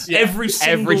records. Yeah, every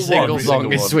single song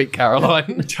one. is Sweet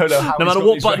Caroline. Don't know how No he's matter got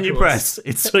what these button you records. press,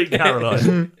 it's Sweet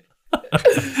Caroline.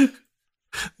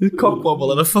 The cock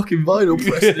wobble and a fucking vinyl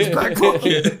press in his back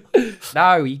pocket.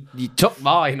 No, he took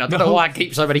mine. I don't know why I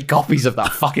keep so many copies of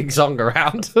that fucking song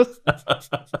around.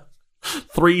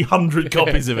 300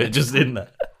 copies of it just in there.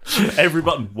 Every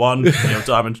button. 1, Neil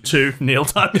Diamond. 2, Neil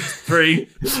Diamond. 3.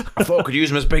 I thought I could use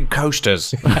them as big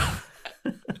coasters.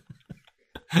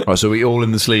 Right, so we all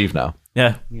in the sleeve now.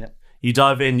 Yeah. You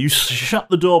dive in, you shut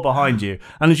the door behind you,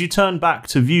 and as you turn back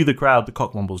to view the crowd, the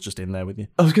Cockwomble's just in there with you.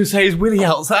 I was going to say, is Willie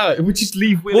outside? We just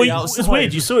leave Willie outside. It's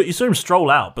weird. You saw him stroll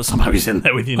out, but somehow he's in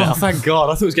there with you now. Oh, thank God.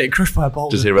 I thought he was getting crushed by a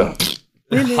boulder. Just hear a...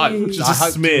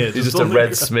 Just smeared. It's just a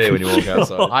red smear when you walk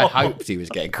outside. I hoped he was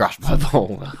getting crushed by a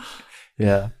ball.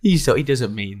 Yeah. He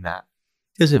doesn't mean that.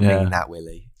 He doesn't mean that,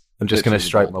 Willie. I'm just going to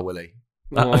stroke my Willie.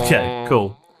 Okay,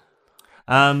 cool.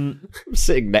 I'm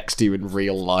sitting next to you in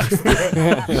real life.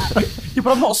 Yeah, but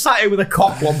I'm not sat here with a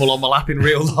cock womble on my lap in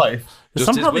real life.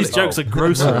 Somehow these jokes are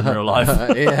grosser in real life.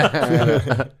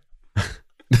 Yeah.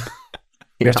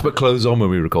 We have to put clothes on when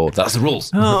we record. That's the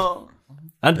rules.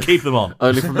 And keep them on.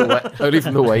 only from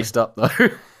the waist up though.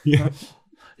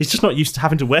 He's just not used to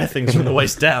having to wear things from the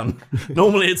waist down.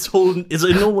 Normally it's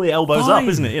normally elbows up,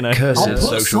 isn't it? You know. Cursed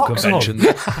social conventions.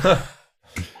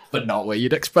 But not what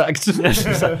you'd expect.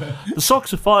 The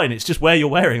socks are fine, it's just where you're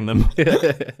wearing them.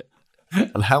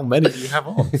 And how many do you have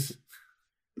on?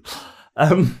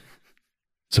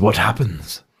 So what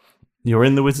happens? You're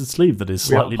in the wizard's sleeve that is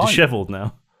slightly dishevelled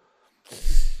now.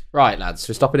 Right, lads,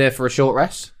 we're stopping here for a short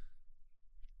rest.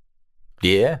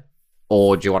 Yeah.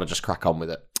 Or do you want to just crack on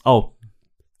with it? Oh,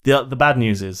 the bad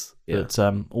news is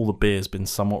that all the beer's been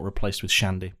somewhat replaced with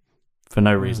shandy for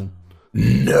no reason.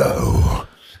 No.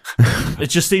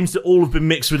 It just seems to all have been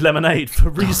mixed with lemonade for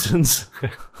reasons.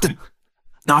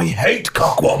 I hate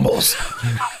cockwombles.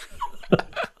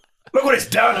 Look what it's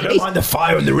done. I don't mind the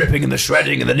fire and the ripping and the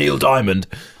shredding and the Neil Diamond,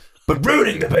 but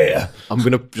ruining the beer. I'm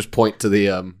going to just point to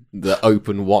the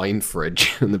open wine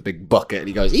fridge and the big bucket, and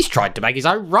he goes, he's tried to make his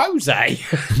own rosé.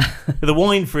 The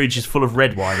wine fridge is full of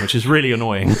red wine, which is really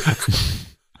annoying.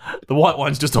 The white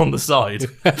wine's just on the side.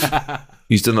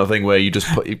 He's done that thing where you just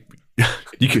put...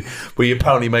 where you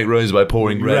apparently make rosé by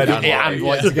pouring red and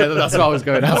white together. That's what I was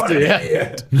going after,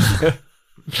 yeah.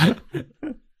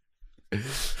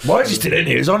 Why is he still in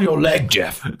here? It's on your leg,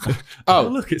 Jeff. Oh,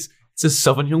 look, it's a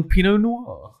Sauvignon Pinot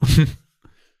Noir.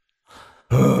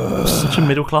 Such a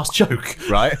middle-class joke.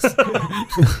 Right? Do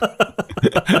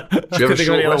you have a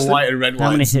short rest? white and red How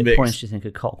many wines hit mixed. points do you think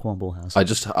a Cockwomble has?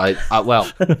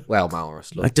 Well,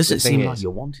 Malrus, look. Like, does the it thing seem like is-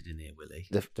 you're wanted in here, Willie?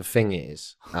 The thing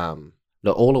is,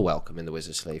 look, all are welcome in the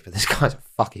Wizard's Sleeve, but this guy's a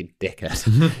fucking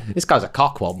dickhead. This guy's a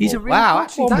cockwomble. He's a real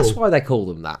actually, that's cockwomble. why they call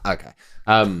them that. Okay.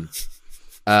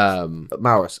 But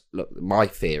Maurus, look, my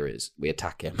fear is we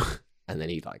attack him, and then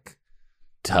he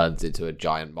turns into a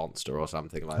giant monster or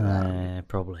something like that.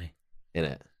 Probably.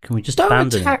 Innit? Can we just Don't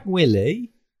abandon attack him?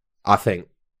 Willie. I think.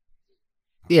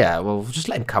 Yeah, well, just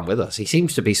let him come with us. He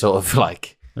seems to be sort of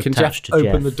Can Attached Jeff to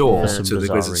open Jeff the door for some to the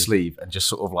bizarre wizard's reason. sleeve and just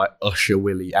sort of usher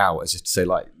Willie out, as if to say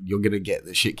you're gonna get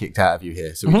the shit kicked out of you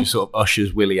here. So he just sort of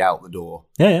ushers Willie out the door.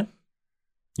 Yeah.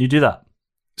 You do that.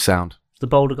 Sound. Has the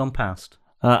boulder gone past?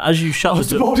 As you shut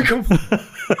the door,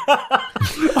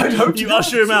 I'd hope you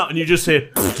usher him out and you just hear...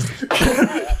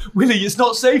 Willie, it's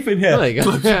not safe in here. There you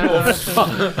go.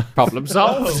 Problem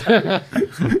solved.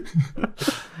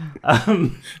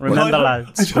 Remember,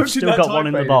 lads, we've still got one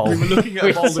in the bowl. We were looking at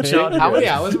a boulder charge. How many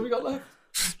hours have we got left?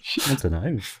 I don't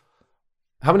know.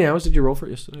 How many hours did you roll for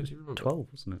it yesterday? 12,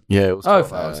 wasn't it? Yeah, it was 12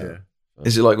 12 hours, hours, yeah.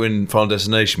 Is it like when Final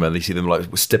Destination, where they see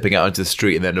them stepping out into the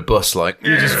street and then a bus Straight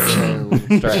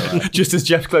away. Just as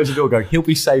Jeff closed the door going, he'll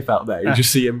be safe out there. You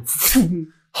just see him.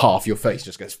 Half your face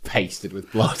just gets pasted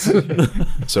with blood.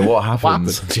 So what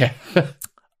happens? What happened,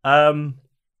 Jeff?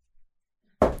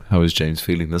 How is James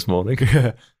feeling this morning?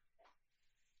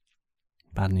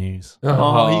 Bad news. Oh,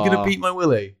 are you going to beat my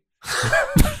Willie?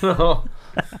 Well,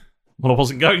 I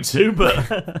wasn't going to, but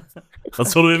that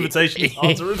sort of invitation is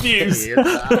hard to refuse.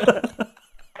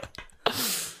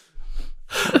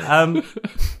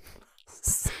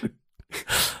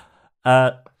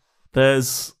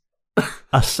 There's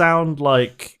a sound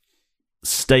like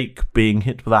steak being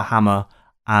hit with a hammer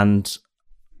and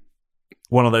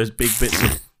one of those big bits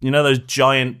of You know those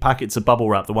giant packets of bubble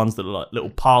wrap, the ones that are like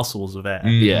little parcels of air?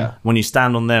 Yeah. When you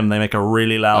stand on them, they make a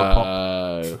really loud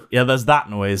pop. Yeah, there's that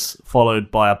noise,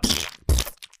 followed by a...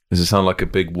 Does it sound like a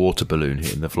big water balloon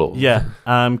hitting the floor? Yeah,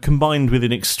 combined with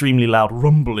an extremely loud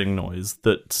rumbling noise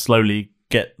that suddenly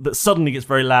gets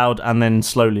very loud and then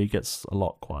slowly gets a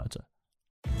lot quieter.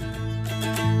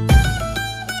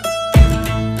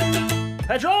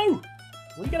 Pedro!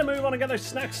 Are you going to move on and get those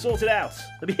snacks sorted out?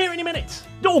 They'll be here any minute.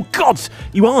 Oh, God!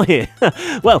 You are here.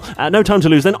 Well, no time to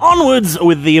lose then. Onwards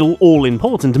with the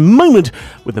all-important moment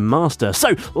with the Master.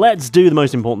 So, let's do the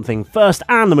most important thing first,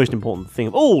 and the most important thing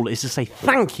of all is to say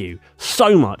thank you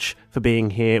so much for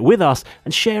being here with us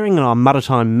and sharing in our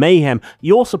maritime mayhem.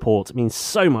 Your support means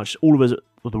so much, all of us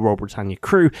with the Royal Britannia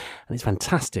crew, and it's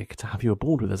fantastic to have you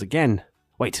aboard with us again.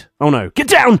 Wait, oh no, get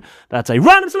down! That's a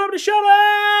random celebrity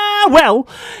shout-out! Well,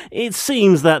 it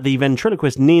seems that the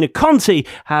ventriloquist Nina Conti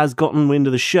has gotten wind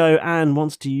of the show and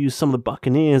wants to use some of the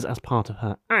Buccaneers as part of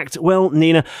her act. Well,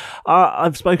 Nina,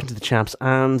 I've spoken to the chaps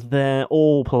and they're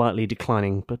all politely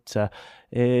declining, but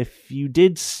they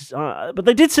did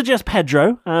suggest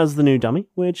Pedro as the new dummy,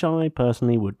 which I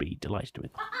personally would be delighted with.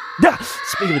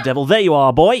 Speaking of the devil, there you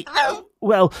are, boy!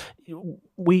 Well,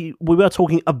 we were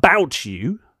talking about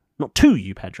you. Not to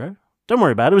you, Pedro. Don't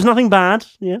worry about it. It was nothing bad.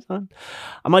 Yes,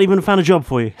 I might even have found a job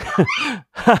for you.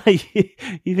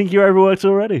 You think you're overworked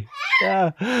already?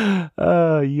 Yeah.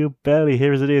 You're barely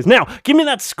here as it is. Now, give me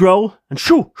that scroll and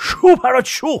shoo, parrot,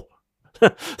 shoo.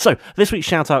 So, this week's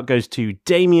shout-out goes to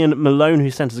Damien Malone,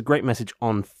 who sent us a great message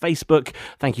on Facebook.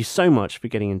 Thank you so much for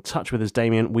getting in touch with us,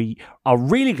 Damien. We are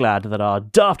really glad that our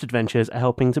daft adventures are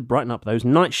helping to brighten up those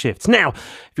night shifts. Now,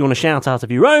 if you want a shout-out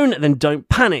of your own, then don't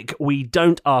panic. We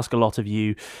don't ask a lot of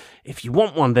you. If you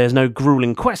want one, there's no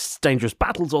grueling quests, dangerous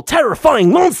battles, or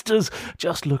terrifying monsters.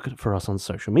 Just look for us on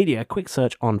social media. A quick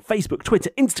search on Facebook, Twitter,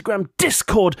 Instagram,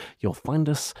 Discord. You'll find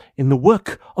us in the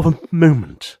work of a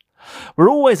moment. We're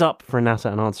always up for a natter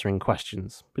and answering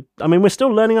questions, but we're still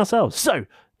learning ourselves, so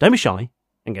don't be shy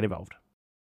and get involved.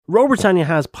 Royal Britannia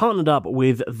has partnered up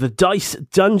with The Dice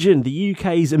Dungeon, the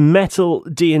UK's metal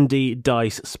D&D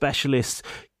dice specialists.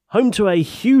 Home to a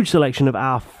huge selection of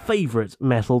our favourite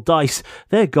metal dice,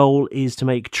 their goal is to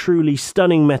make truly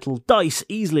stunning metal dice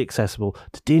easily accessible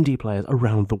to D&D players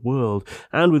around the world.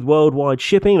 And with worldwide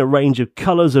shipping and a range of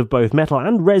colours of both metal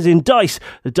and resin dice,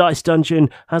 the Dice Dungeon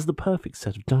has the perfect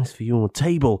set of dice for your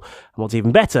table. And what's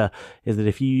even better is that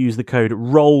if you use the code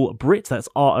ROLLBRIT, that's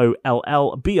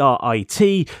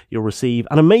ROLLBRIT, you'll receive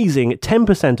an amazing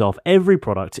 10% off every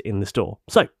product in the store.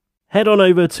 So, head on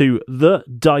over to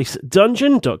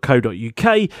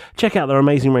thedicedungeon.co.uk, check out their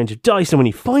amazing range of dice, and when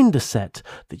you find a set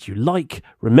that you like,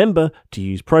 remember to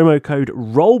use promo code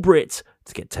ROLLBRIT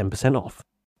to get 10% off.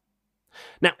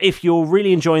 Now, if you're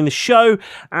really enjoying the show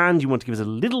and you want to give us a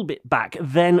little bit back,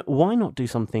 then why not do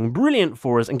something brilliant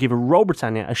for us and give a Royal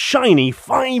Britannia a shiny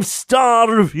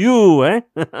 5-star review, eh?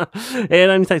 It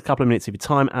only takes a couple of minutes of your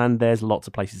time, and there's lots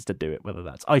of places to do it, whether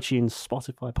that's iTunes,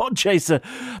 Spotify, Podchaser,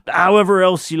 however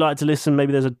else you like to listen.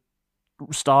 Maybe there's a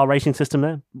star rating system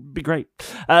there. It'd be great.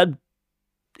 It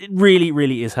really,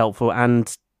 really is helpful,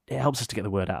 and it helps us to get the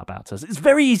word out about us. It's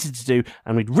very easy to do,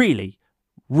 and we'd really,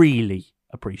 really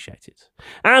appreciate it.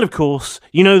 And of course,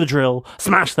 you know the drill.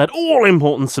 Smash that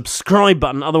all-important subscribe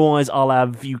button, otherwise I'll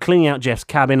have you cleaning out Jeff's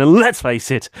cabin, and let's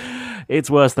face it, it's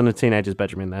worse than a teenager's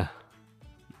bedroom in there.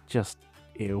 Just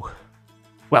ew.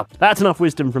 Well, that's enough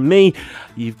wisdom from me.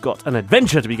 You've got an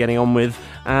adventure to be getting on with,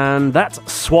 and that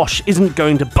swash isn't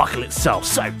going to buckle itself,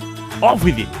 so off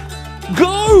with you.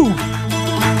 Go!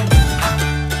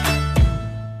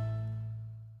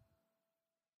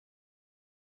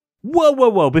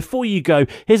 Whoa, before you go,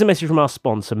 here's a message from our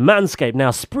sponsor, Manscaped.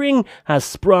 Now, spring has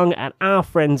sprung, and our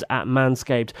friends at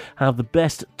Manscaped have the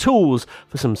best tools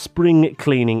for some spring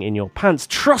cleaning in your pants.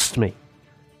 Trust me,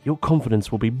 your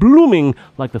confidence will be blooming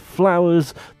like the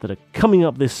flowers that are coming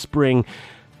up this spring.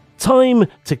 Time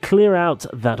to clear out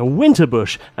that winter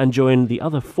bush and join the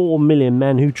other 4 million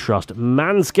men who trust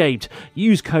Manscaped.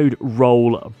 Use code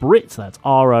ROLLBRIT, that's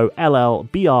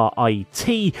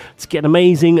ROLLBRIT, to get an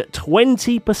amazing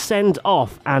 20%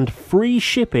 off and free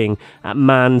shipping at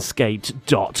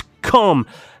manscaped.com.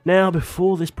 Now,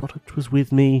 before this product was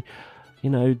with me, you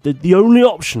know, the only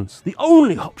options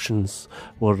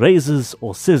were razors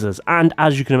or scissors. And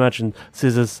as you can imagine,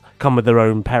 scissors come with their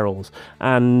own perils.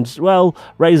 And, well,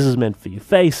 razors are meant for your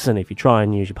face, and if you try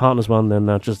and use your partner's one, then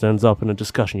that just ends up in a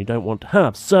discussion you don't want to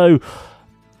have. So,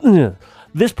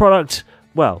 this product,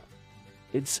 well,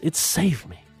 it's saved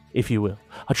me, if you will.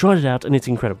 I tried it out, and it's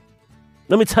incredible.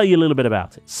 let me tell you a little bit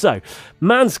about it. So,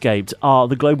 Manscaped are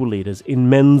the global leaders in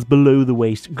men's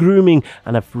below-the-waist grooming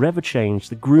and have forever changed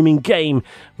the grooming game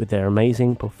with their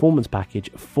amazing Performance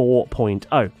Package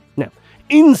 4.0. Now,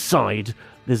 inside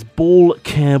this ball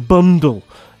care bundle,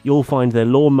 you'll find their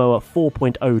Lawnmower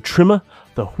 4.0 trimmer,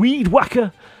 the Weed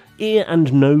Whacker, ear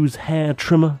and nose hair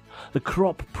trimmer, the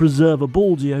Crop Preserver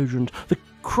ball deodorant, the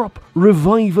Crop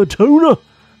Reviver toner,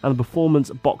 and the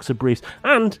Performance Boxer briefs,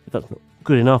 and, if that's not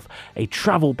good enough, a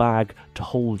travel bag to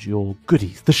hold your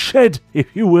goodies. The shed,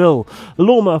 if you will. The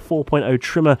Lawnmower 4.0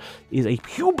 trimmer is a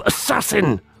pube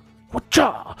assassin.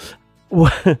 Whatcha?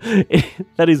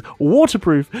 That is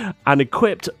waterproof and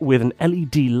equipped with an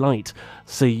LED light,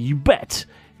 so you bet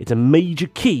it's a major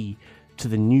key to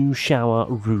the new shower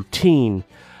routine.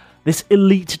 This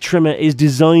elite trimmer is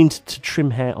designed to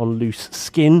trim hair on loose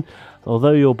skin.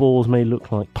 Although your balls may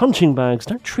look like punching bags,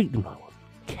 don't treat them like one.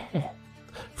 Care.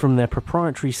 From their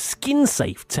proprietary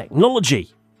skin-safe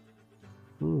technology.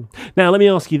 Now, let me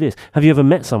ask you this. Have you ever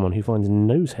met someone who finds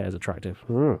nose hairs attractive?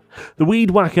 The Weed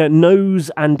Whacker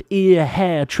nose and ear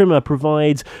hair trimmer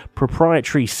provides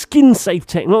proprietary skin-safe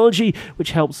technology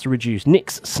which helps to reduce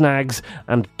nicks, snags,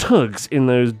 and tugs in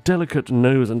those delicate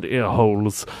nose and ear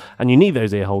holes. And you need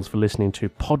those ear holes for listening to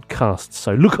podcasts,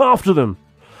 so look after them.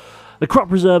 The Crop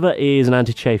Preserver is an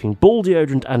anti-chafing ball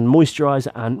deodorant and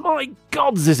moisturiser, and my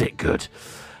gods, is it good!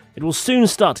 It will soon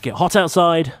start to get hot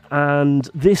outside, and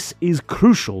this is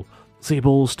crucial so your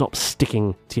balls stop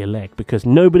sticking to your leg, because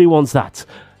nobody wants that.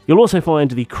 You'll also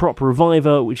find the Crop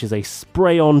Reviver, which is a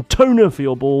spray-on toner for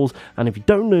your balls, and if you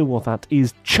don't know what that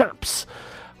is, chaps,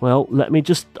 well, let me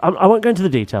just... I won't go into the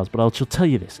details, but I'll tell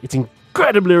you this. It's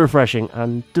incredibly refreshing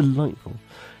and delightful.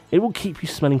 It will keep you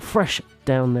smelling fresh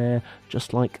down there,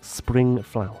 just like spring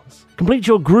flowers. Complete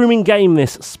your grooming game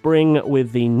this spring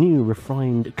with the new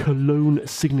refined cologne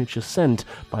signature scent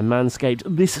by Manscaped.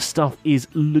 This stuff is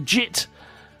legit,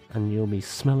 and you'll be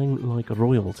smelling like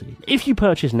royalty. If you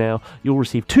purchase now, you'll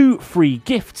receive 2 free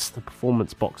gifts, the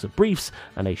Performance Boxer briefs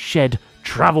and a Shed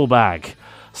travel bag.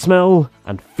 Smell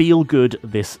and feel good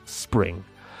this spring.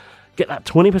 Get that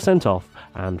 20% off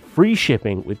and free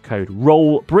shipping with code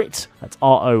ROLLBRIT, that's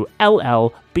ROLLBRIT,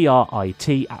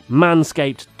 at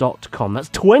manscaped.com. That's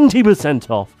 20%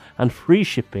 off and free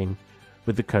shipping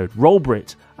with the code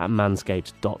ROLLBRIT at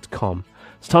manscaped.com.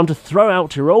 It's time to throw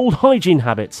out your old hygiene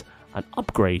habits and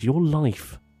upgrade your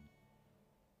life.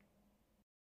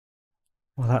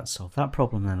 Well, that solved that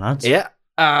problem then, lads. Yeah.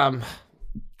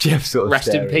 Jeff sort of Rest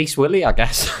in staring. peace, Willie, I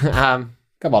guess. Come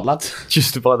on, lads.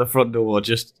 Just by the front door,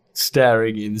 just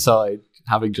staring inside,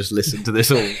 having just listened to this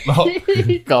all.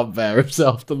 He can't bear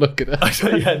himself to look at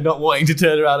it. Yeah, not wanting to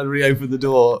turn around and reopen the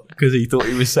door because he thought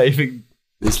he was saving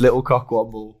this little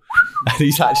cockwomble, and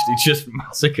he's actually just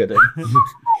massacred him.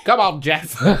 Come on,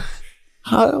 Jeff. I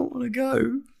don't want to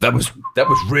go. That was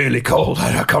really cold.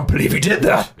 I can't believe he did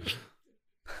that.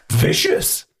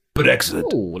 Vicious, but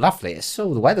excellent. Oh, lovely.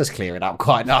 So the weather's clearing up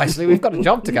quite nicely. We've got a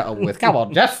job to get on with. Come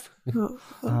on, Jeff.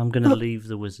 I'm going to leave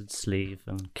the wizard's sleeve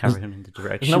and carry him in the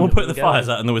direction. No one that put the we're going. fires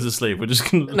out in the wizard's sleeve. We're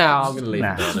just going to... No, I'm going to leave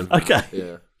it burning. Okay.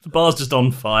 Yeah. The bar's just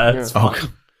on fire. It's fine.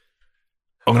 I'm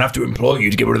going to have to implore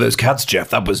you to get rid of those cats, Jeff.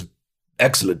 That was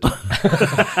excellent.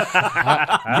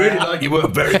 Really like you were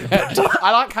very competitive.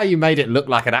 I like how you made it look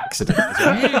like an accident.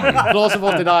 Plausible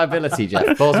deniability,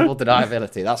 Jeff. Plausible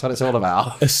deniability. That's what it's all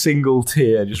about. A single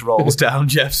tear just rolls down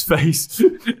Jeff's face.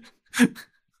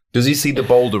 Does he see the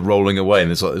boulder rolling away and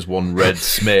there's like this one red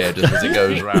smear just as it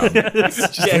goes around?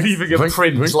 Just leaving a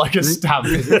print like a stamp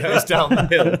as it goes down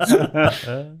the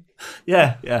hill.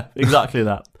 Yeah, exactly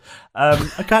that.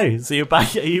 Okay, so you're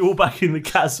back. Are you all back in the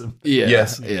chasm? Yeah.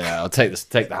 Yes. Yeah, I'll take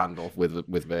the handle with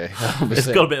me. It's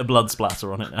got a bit of blood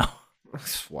splatter on it now.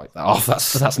 Let's wipe that off.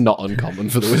 That's not uncommon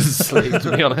for the wizard's sleeve,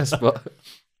 to be honest. But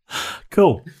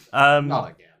Cool.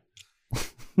 not again.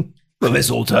 Well,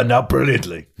 this all turned out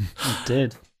brilliantly. It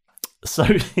did. So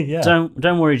yeah,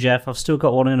 Don't worry, Jeff. I've still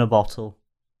got one in a bottle.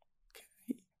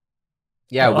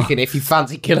 Yeah, we can. If you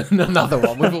fancy killing another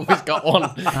one, we've always got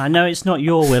one. I know it's not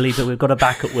your Willy, but we've got a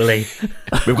backup Willy.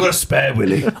 We've got a spare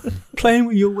Willy. Playing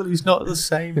with your Willy's not the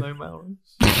same, though, Malron.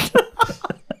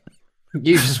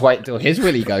 You just wait till his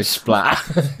willy goes splat.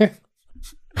 I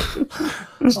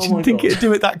just didn't think it'd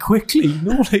do it that quickly.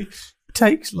 Normally, it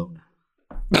takes long.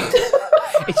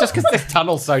 It's just because this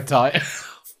tunnel's so tight.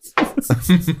 That's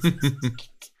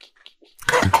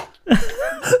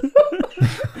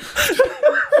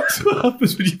what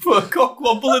happens when you put a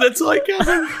cockwomble in a tight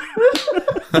chasm.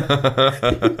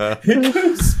 It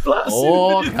goes splats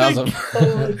Oh, into the chasm.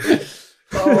 thing.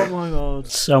 Oh my god.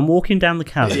 So I'm walking down the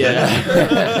chasm. Yeah.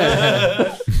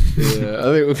 I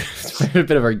think It's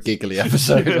been a very giggly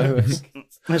episode. I think.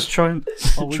 Let's try and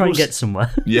get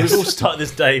somewhere. We've all started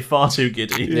this day far too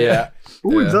giddy. Yeah.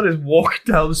 All we've done is walk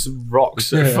down some rocks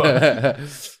so far.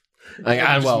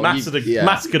 And well,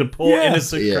 massacred a poor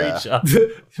innocent creature.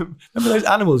 Remember those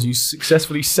animals you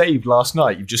successfully saved last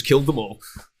night? You've just killed them all.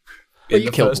 But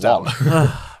you killed one.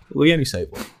 We only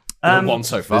saved one. One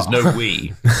so far. There's no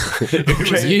we.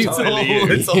 It was you.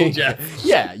 It's all Jeff.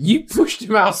 Yeah, you pushed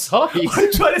him outside.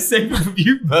 I'm trying to save him from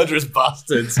you murderous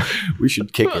bastards. We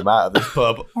should kick him out of this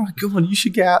pub. Oh, go on, you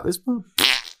should get out of this pub.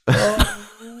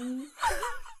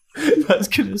 That's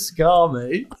going to scar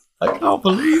me. I can't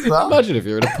believe that. Imagine if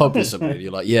you're in a pub with somebody and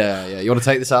you're like, yeah, you want to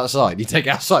take this outside? You take it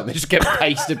outside and they just get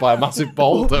pasted by a massive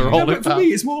boulder. But for me,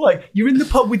 it's more like you're in the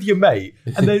pub with your mate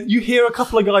and then you hear a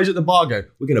couple of guys at the bar go,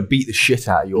 we're going to beat the shit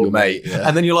out of your mate. Yeah.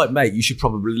 And then you're like, mate, you should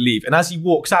probably leave. And as he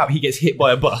walks out, he gets hit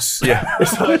by a bus. Yeah.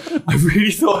 It's like, I really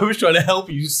thought I was trying to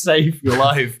help you save your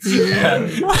life. Yeah.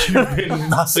 You've been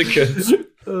massacred.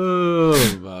 Oh,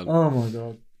 man. Oh my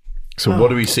god. So what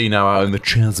do we see now out in the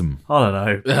chasm? I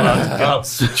don't know.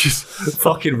 Just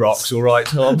fucking rocks, all right,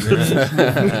 Tom? Give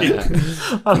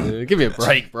me a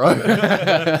break, bro.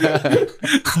 I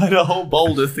had a whole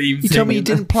boulder theme. You tell me you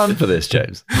didn't plan for this,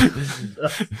 James.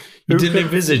 You didn't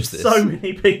envisage this. So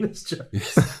many penis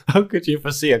jokes. How could you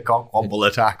foresee a cockwomble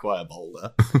attack by a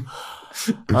boulder?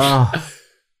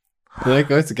 They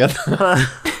go together.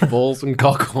 Balls and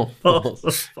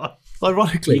cockwombles.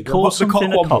 Ironically, You call what's the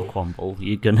something a cockwomble? cockwomble,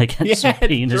 you're going to get some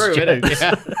penis true, jokes. innit?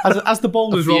 Yeah. As the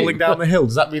boulder's rolling down the hill,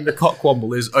 does that mean the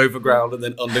cockwomble is overground and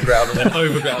then underground and then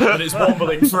overground and it's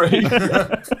wombling free?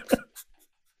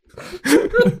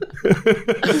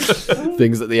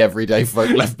 Things that the everyday folk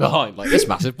left behind, like this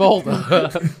massive boulder.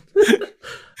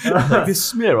 Like this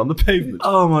smear on the pavement.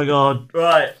 Oh my god.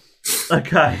 Right.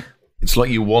 Okay. It's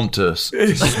like you want to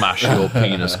smash your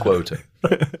penis quota.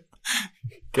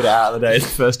 Get out of the day. It's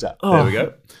the first step. There we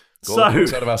go. So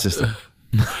It's out of our system.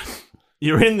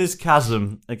 you're in this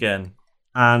chasm again,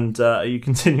 and are you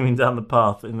continuing down the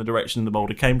path in the direction the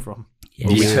boulder came from?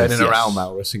 Are we turning around,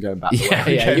 Malrus, and going back the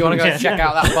way? Yeah. You want to go check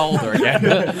out that boulder again?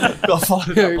 Got to follow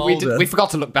that boulder. we forgot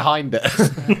to look behind it.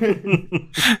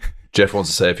 Jeff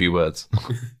wants to say a few words.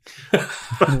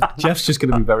 Jeff's just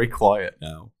going to be very quiet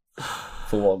now.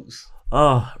 For once.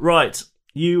 Oh, right.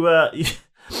 You head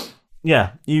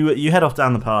off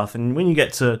down the path, and when you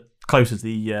get to closer to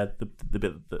the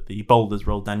bit that the boulders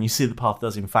rolled down, you see the path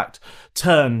does in fact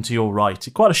turn to your right.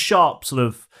 Quite a sharp sort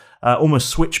of almost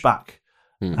switchback.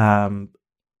 You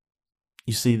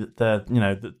see that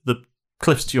the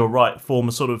cliffs to your right form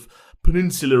a sort of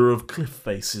peninsula of cliff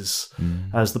faces.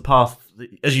 As the path,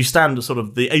 as you stand at sort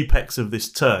of the apex of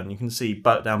this turn, you can see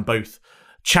down both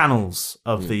channels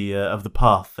of the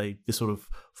path. They sort of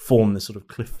form this sort of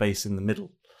cliff face in the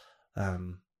middle.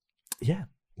 That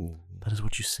is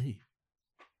what you see.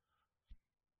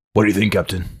 What do you think,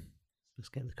 Captain? Let's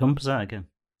get the compass out again.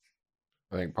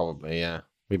 I think probably, yeah.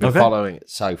 We've been following it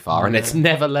so far, and it's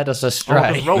never led us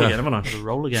astray. Roll again, haven't I?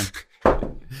 Roll again.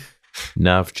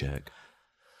 Nav check.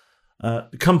 The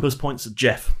compass points at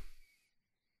Jeff.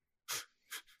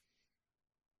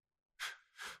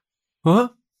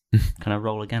 What? Can I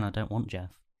roll again? I don't want Jeff.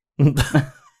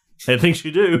 It thinks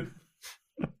you do.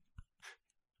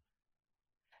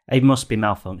 It must be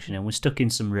malfunctioning. We're stuck in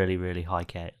some really, really high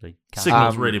calorie.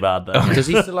 Signal's really bad there. Does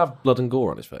he still have blood and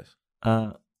gore on his face?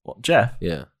 What, Jeff?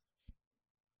 Yeah.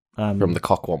 From the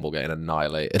cockwomble getting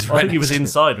annihilated. I think he was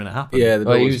inside when it happened. Yeah, the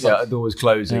door, he was, was like- the door was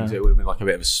closing, so it would have been like a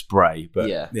bit of a spray, but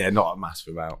Yeah. not a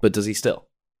massive amount. But does he still?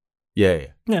 Yeah.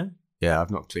 Yeah. Yeah,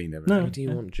 I've not cleaned everything. No. Why do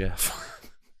you want Jeff?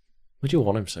 Why do you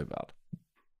want him so bad?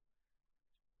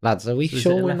 Lads, are we So is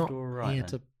sure it we're left not or right here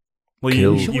then? to... Well,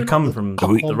 Kill. you come from the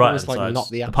Cockwomble right is, like, side. not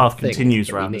the The actual path thing continues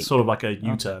that we round. need. It's sort of like a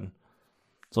U-turn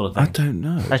sort of I thing. don't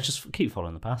know. Let's just keep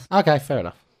following the path. Okay, fair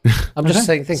enough. I'm just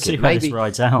See thinking, where this maybe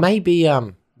rides out.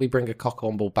 we bring a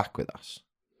cockwomble back with us.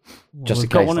 Just We've in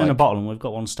got case, one in a like- bottle and we've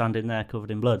got one standing there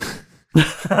covered in blood.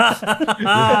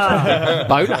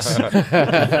 Bonus.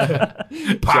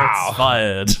 Pow!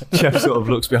 Fired. Jeff sort of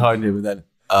looks behind him and then,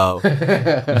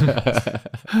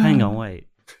 Hang on, wait.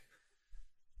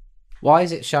 Why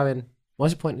is it showing... Why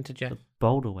is it pointing to Jeff? The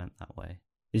boulder went that way.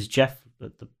 Is Jeff's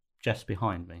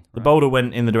behind me? The right? boulder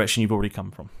went in the direction you've already come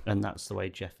from. And that's the way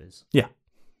Jeff is. Yeah.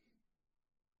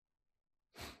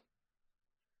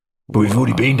 But we've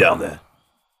already been down there.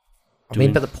 I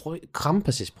mean, but the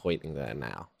compass is pointing there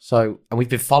now. So, and we've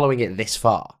been following it this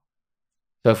far.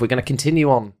 So if we're going to continue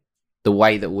on the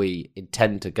way that we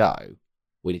intend to go,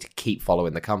 we need to keep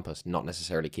following the compass, not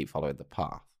necessarily keep following the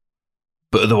path.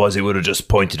 But otherwise, it would have just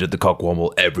pointed at the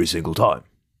cockwomble every single time.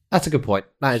 That's a good point.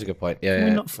 That is a good point. Yeah. Can we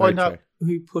yeah, not very find out true.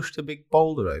 who pushed a big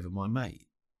boulder over my mate?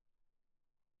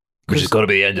 Which has got to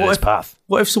be the end of What this if- path.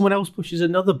 What if someone else pushes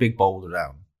another big boulder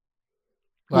down?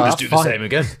 We'll just that's do the fine. same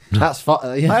again. That's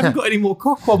fine. Yeah. I haven't got any more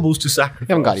cockwombles to sacrifice.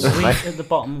 You haven't got any more, mate. At the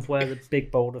bottom of where the big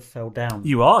boulder fell down.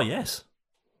 You are, yes.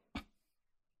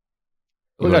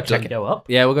 We'll go check it. Go up.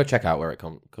 Yeah, we'll go check out where it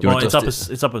comes. Well, it's up a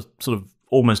sort of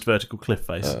almost vertical cliff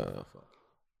face.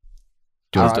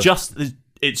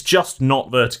 It's just not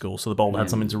vertical, so the boulder had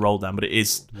something to roll down, but it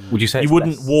is. Would you say You it's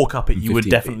wouldn't less walk up it, than you would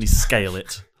 15 definitely feet? scale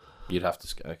it. You'd have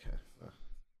to. Okay.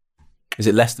 Is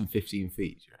it less than 15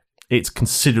 feet? do you reckon? It's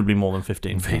considerably more than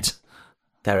 15 feet.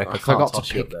 Derek, I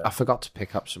forgot to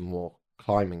pick up some more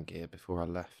climbing gear before I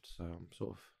left, so I'm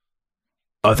sort of.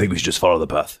 I think we should just follow the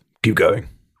path. Keep going.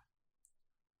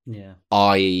 Yeah.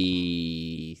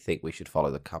 I think we should follow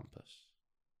the compass.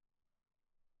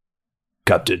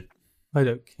 Captain. I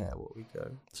don't care what we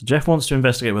go. So Jeff wants to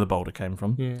investigate where the boulder came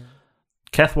from. Yeah.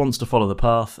 Keth wants to follow the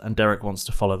path, and Derek wants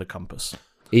to follow the compass.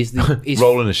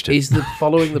 Roll initiative. Is the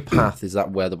following the path? Is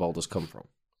that where the boulders come from?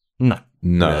 No.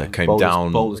 No, it came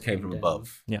down. Boulders came from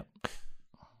above. Yeah.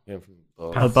 Yeah, from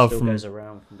above. Above Still from. goes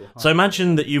around from behind. So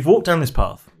imagine that you've walked down this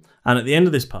path, and at the end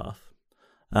of this path,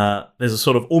 there's a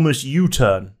sort of almost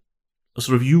U-turn, a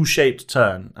sort of U-shaped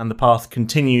turn, and the path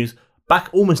continues back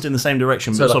almost in the same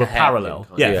direction, So but like sort a of hairpin parallel.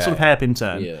 kind of- Yeah, yeah. sort of hairpin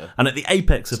turn. Yeah. And at the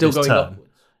apex of Still this going turn,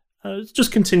 upwards. it's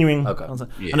just continuing. Okay.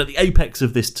 Yeah. And at the apex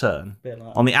of this turn, Bit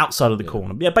like on the outside of the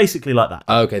corner, yeah, basically like that.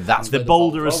 Okay, that's The where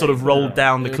boulder has sort of rolled Yeah.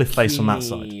 down the cliff face on that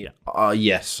side. Yeah.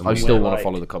 Yes, I And still we're want to like-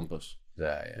 follow the compass.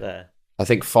 there. I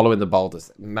think following the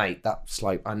boulders, mate. That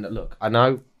slope. And look, I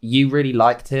know you really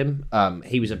liked him.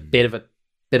 He was a bit of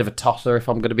a tosser, if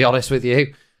I'm going to be honest with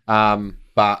you.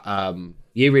 But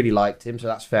you really liked him, so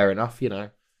that's fair enough. You know,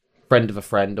 friend of a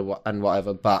friend and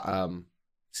whatever. But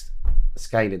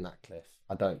scaling that cliff,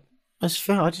 I don't. That's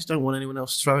fair. I just don't want anyone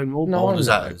else throwing more No, boulders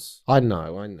I at know. us. I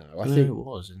know. I think it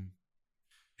was. And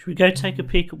Should we go take a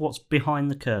peek at what's behind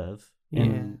the curve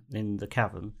in the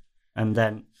cavern? And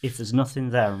then, if there's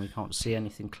nothing there and we can't see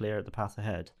anything clear at the path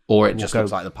ahead, or it we'll just go-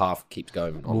 looks like the path keeps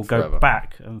going on we'll forever. go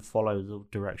back and follow the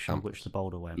direction Compass. which the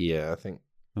boulder went, Yeah, I think.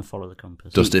 and follow the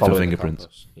compass. Dust it for Following the fingerprints.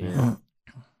 compass. Yeah.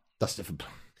 Dust it for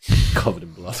covered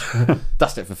in blood.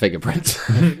 Dust it for fingerprints.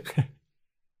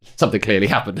 Something clearly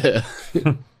happened here.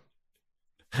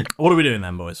 What are we doing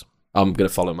then, boys? I'm going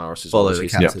to follow Maris's Follow orders. the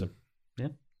He's captain.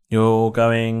 You're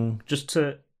going. Just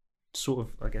to sort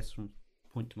of, I guess,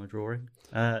 point to my drawing,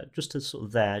 just to sort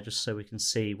of there, just so we can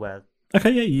see where.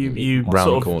 Okay, yeah, you Round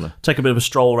sort the of corner. take a bit of a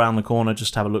stroll around the corner,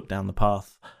 just to have a look down the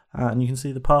path, and you can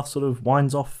see the path sort of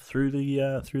winds off through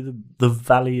the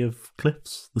valley of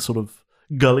cliffs, the sort of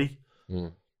gully,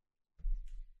 Mm.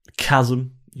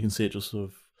 chasm. You can see it just sort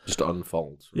of Just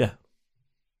unfolds. yeah.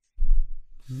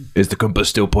 Is the compass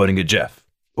still pointing at Jeff?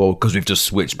 Or because we've just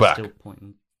switched back? Still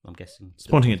pointing, I'm guessing.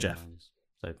 Still pointing at Jeff. behind us,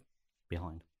 so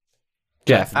behind.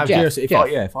 Jeff, Out of curiosity,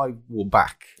 if I walk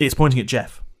back, It's pointing at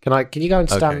Jeff. Can you go and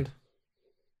Okay. stand?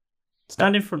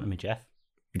 Stand in front of me, Jeff.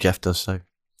 Jeff does so.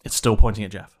 It's still pointing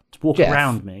at Jeff. Just walk Jeff.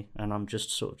 around me, and I'm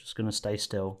just sort of just going to stay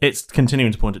still. It's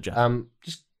continuing to point at Jeff.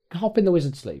 Just hop in the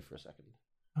wizard's sleeve for a second.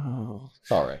 Oh,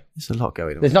 Sorry. there's a lot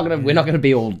going on. We're not gonna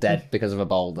be all dead because of a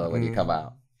boulder when you come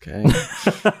out. Okay.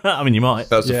 I mean, you might.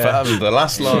 That was the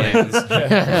last lines.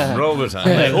 Roll the time.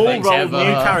 They all Thanks, rolled new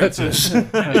Emma. characters.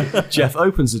 Jeff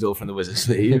opens the door from the wizard's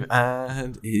sleeve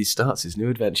and he starts his new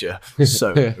adventure.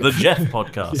 So, The Jeff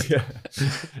podcast.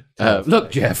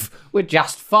 Look, Jeff, we're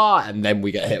just far, and then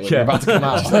we get hit when we're about to come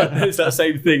out. it's that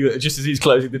same thing that just as he's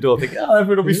closing the door, thinking, "Oh,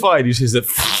 everyone will be fine." He says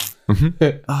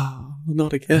that. Oh,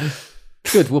 not again.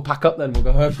 Good, we'll pack up then. We'll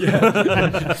go home.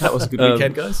 That was a good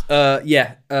weekend, guys.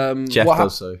 Yeah. Jeff what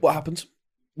does so. What happens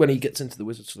when he gets into the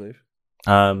wizard's sleeve?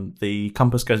 The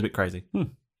compass goes a bit crazy because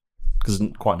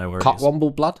doesn't quite know where it is.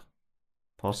 Cockwomble blood.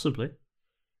 Possibly.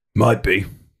 Might be.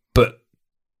 But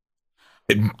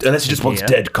unless he just wants Yeah.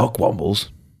 dead cockwombles.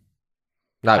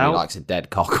 Nobody How- likes a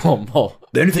dead cockwomble.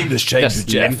 The only thing that's changed with Just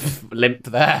Jeff. limp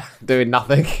there, doing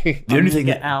nothing. The only I'm thing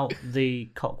gonna get out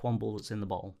the cockwomble that's in the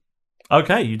bowl,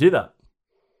 Okay, you do that.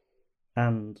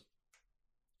 and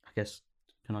I guess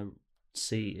can I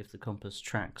see if the compass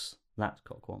tracks that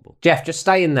cockwomble? Jeff, just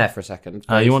stay in there for a second.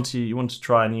 please. You want to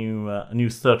try a new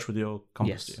search with your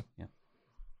compass? Yes. do you?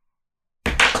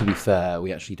 Yeah. To be fair,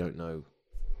 we actually don't know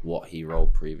what he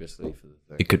rolled previously for the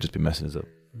thing. It could just be messing us up.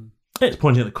 It's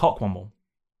pointing at the cockwomble,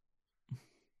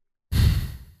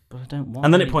 But I don't want.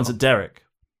 and then it any points at Derek.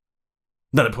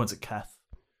 Then it points at Kath.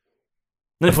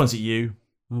 Then it points at you.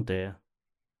 Oh dear.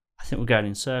 I think we're going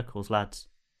in circles, lads.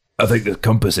 I think the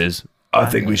compass is. I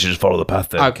think we should just follow the path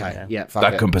then. Okay, yeah, fuck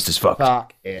That it. compass is fucked.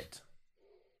 Fuck it.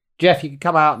 Jeff, you can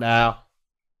come out now.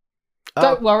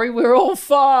 Don't worry, we're all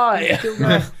fine.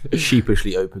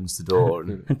 Sheepishly opens the door.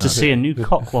 And, To see a new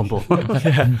cockwomble.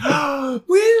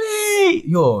 Willie!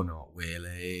 You're not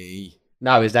Willie.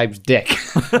 No, his name's Dick.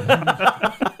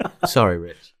 Sorry,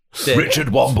 Rich. Richard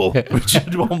Womble.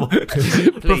 Richard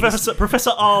Womble.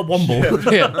 Professor R.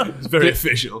 Womble. Yeah. It's very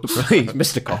official. Please,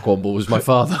 Mr. Cockwomble was my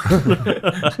father.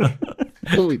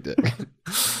 Call me Dick.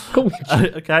 Call me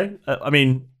Dick. Okay. I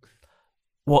mean,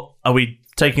 what are we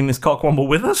taking this cockwomble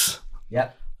with us?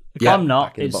 Yep. Yeah, I'm not.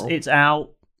 back in the bottle. It's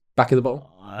out. Back in the bottle.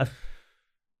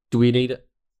 Do we need it?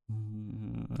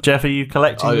 Jeff, are you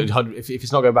collecting? If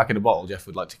it's not going back in the bottle, Jeff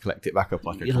would like to collect it back up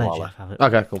like a You let koala. Jeff have it.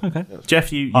 Okay, cool. Okay.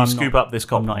 Jeff, you I'm scoop not- up this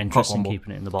I'm not interested in cockwomble.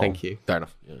 keeping it in the bottle. Thank you. Fair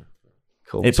enough. Yeah.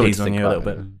 Cool. It Something pleases to on think you a about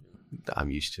little bit. then. I'm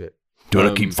used to it. Do you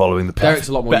want to keep following the path? Derek's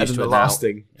a lot more Better used than to the it last now.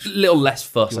 thing. A little less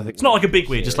fuss, I think. It's not like a big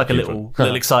wee, just like a little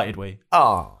excited wee.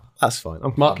 Oh, that's fine.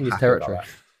 I'm Marking I'm his happy about territory.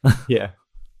 that. Yeah.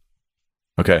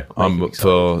 Okay, I'm me up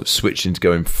for switching to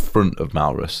go in front of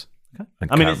Malrus. Okay.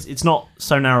 And I mean, Cam. it's not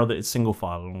so narrow that it's single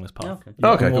file along this path. Okay. You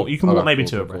Okay, can walk, cool. you can Okay, walk maybe cool,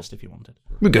 two cool, abreast if you wanted.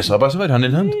 We go side by side, hand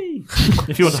in hand.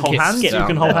 If you want to hold hands, you down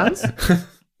can hold there.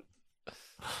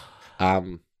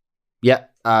 hands. Yeah.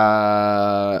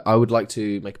 I would like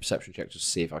to make a perception check just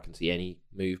to see if I can see any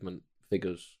movement,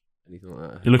 figures, anything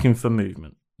like that. You're looking for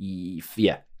movement.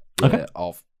 Yeah. Okay. Yeah,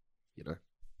 of,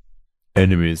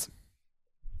 Enemies.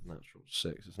 natural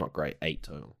 6. It's not great. 8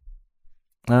 total.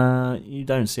 You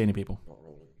don't see any people. Not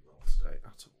rolling well today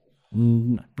at all.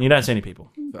 No, you don't see any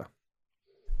people.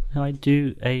 Can I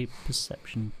do a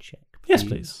perception check? Yes,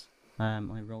 please. I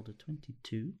rolled a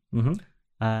 22. Mm-hmm.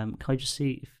 Can I just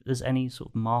see if there's any sort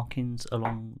of markings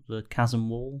along the chasm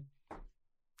wall?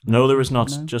 No, there is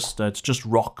not. No? It's just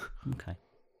rock. Okay.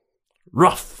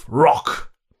 Rough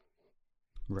rock.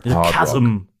 Right. There's a Hard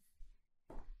chasm.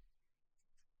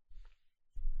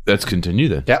 Let's continue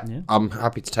then. Yep. Yeah. I'm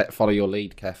happy to follow your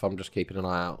lead, Kev. I'm just keeping an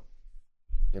eye out.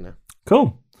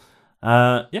 Cool.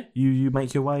 Yeah, you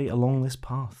make your way along this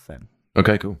path then.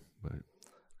 Okay, cool.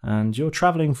 And you're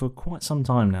travelling for quite some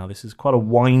time now. This is quite a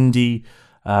windy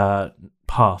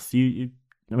path. I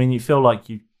mean, you feel like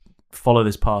you follow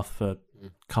this path for a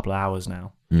couple of hours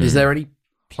now. Is there any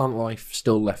plant life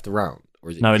still left around? Or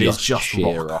is it No, it just is just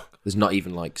sheer rock. There's not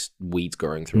even like weeds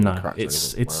growing through the No, cracks. or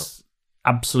it's anything?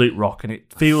 absolute rock, and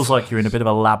it feels like you're in a bit of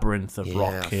a labyrinth of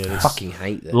Wow. rock here. I There's fucking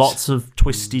hate this. lots of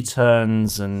twisty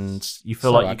turns, and you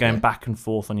feel So like you're going ugly. back and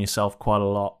forth on yourself quite a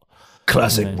lot.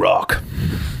 Classic Yeah. rock.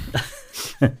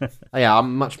 Oh, yeah,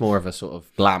 I'm much more of a sort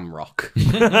of glam rock.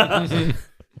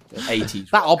 80s.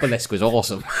 That obelisk was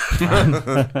awesome.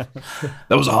 That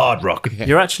was a hard rock.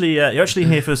 You're actually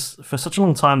here for such a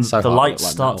long time that So the hard, light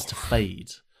like starts metal. to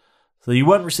fade. So you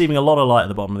weren't receiving a lot of light at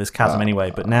the bottom of this chasm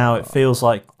anyway, but now it feels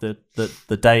like the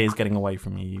day is getting away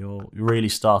from you. You're really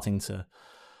starting to.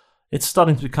 It's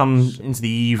starting to become into the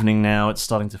evening now. It's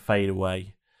starting to fade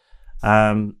away,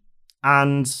 and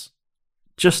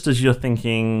just as you're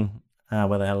thinking,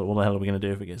 what the hell are we going to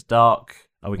do if it gets dark?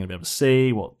 Are we going to be able to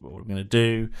see? What are we going to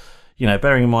do?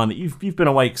 Bearing in mind that you've been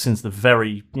awake since you've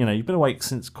been awake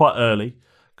since quite early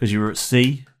because you were at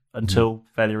sea until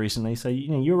fairly recently. So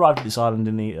you arrived at this island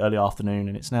in the early afternoon,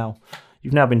 and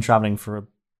you've now been traveling for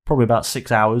probably about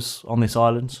 6 hours on this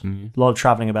island. A lot of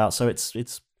traveling about, so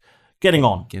it's getting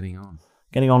on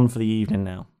for the evening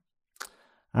now.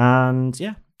 And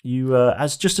yeah, you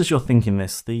as you're thinking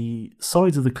this, the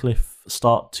sides of the cliff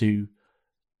start to,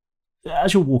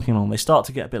 as you're walking along, they start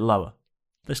to get a bit lower.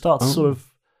 They start to sort of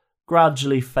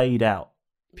gradually fade out,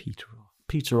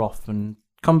 peter off, and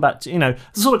come back to the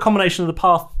sort of combination of the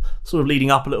path sort of leading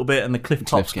up a little bit and the cliff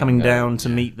tops coming down to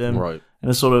meet them, Right. and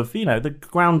a sort of the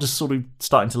ground is sort of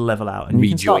starting to level out, and you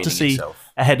can start to Rejoining see itself.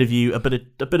 ahead of you a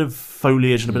bit of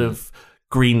foliage and a bit of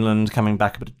Greenland coming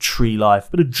back, a bit of tree life,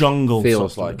 a bit of jungle.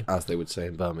 Feels sort of like, as they would say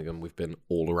in Birmingham, we've been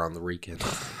all around the Wrekin.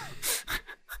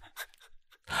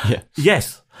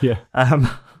 yes, Yeah.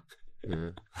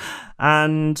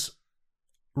 And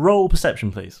roll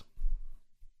perception, please.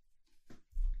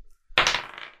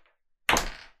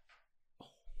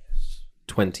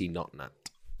 20 not nat.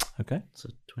 Okay. So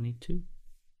 22.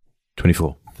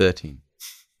 24. 13.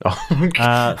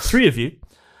 Three of you.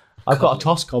 I've got a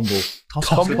toss combo. Toss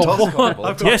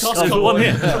combo. Yes, there's one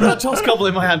here. I've got a toss combo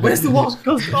in my hand. Where's the what?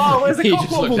 Oh, where's the You cock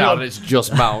just look combo? down and it's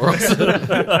just Malrus.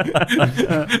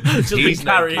 Just been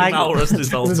carrying Malrus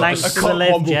this whole time. Thanks A for the cock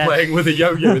lift, womble Jeff. playing with a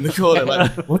yo-yo in the corner.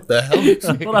 Like, what the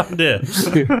hell? What happened here?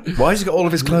 Why has he got all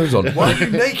of his clothes on? Why are you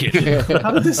naked?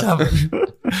 How did this happen?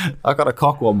 I've got a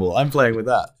cock womble. I'm playing with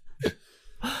that.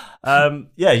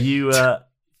 Yeah, you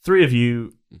three of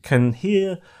you can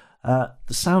hear the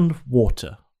sound of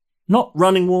water. Not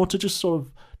running water, just sort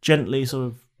of gently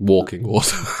Walking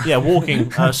water. yeah,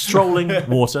 walking, strolling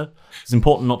water. It's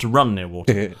important not to run near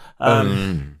water.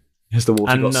 Has the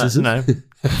water got scissors?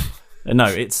 No,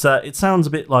 it sounds a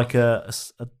bit like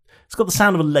it's got the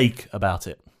sound of a lake about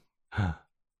it.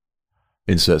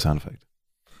 Insert sound effect.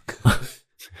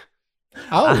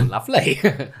 Oh, lovely.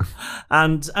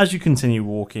 And as you continue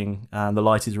walking, and the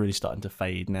light is really starting to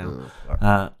fade now,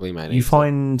 We may need you to-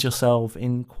 find yourself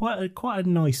in quite a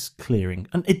nice clearing,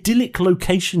 an idyllic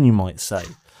location, you might say.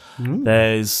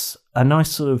 There's a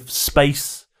nice sort of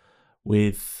space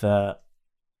with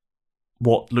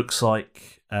what looks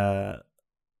like a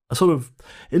sort of.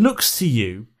 It looks to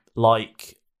you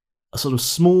like a sort of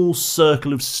small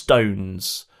circle of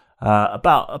stones,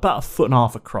 about a foot and a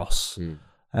half across,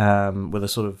 with a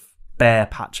sort of bare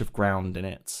patch of ground in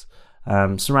it,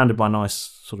 surrounded by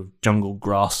nice sort of jungle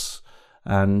grass,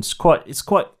 and it's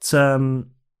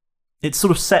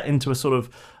sort of set into a sort of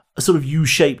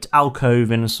U-shaped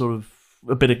alcove in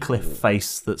a bit of cliff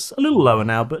face that's a little lower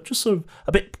now, but just sort of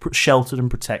a bit sheltered and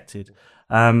protected.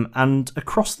 And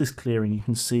across this clearing, you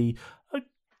can see,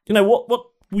 what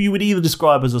you would either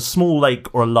describe as a small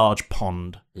lake or a large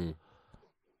pond.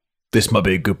 This might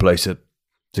be a good place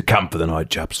to camp for the night,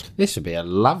 chaps. This would be a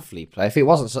lovely place. If it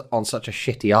wasn't on such a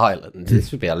shitty island,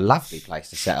 this would be a lovely place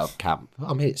to set up camp.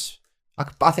 I mean,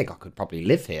 I think I could probably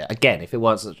live here. Again, if it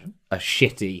weren't such a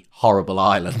shitty, horrible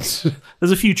island.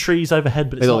 There's a few trees overhead,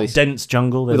 but it's With all not these- dense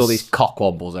jungle. With all these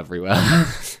cockwombles everywhere.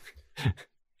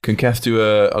 Can Kath do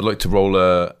I'd like to roll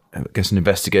an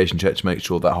investigation check to make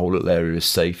sure that whole little area is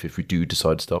safe if we do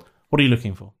decide to stop. What are you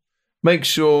looking for? Make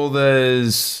sure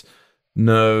there's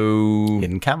no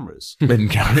Hidden cameras. hidden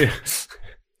camera.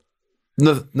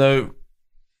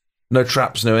 No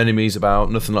traps, no enemies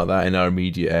about, nothing like that in our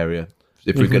immediate area.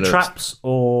 If we're Looking gonna for traps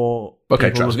or okay,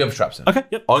 people- traps. Let's go for traps then. Okay,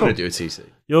 yep. I'm cool. going to do a TC.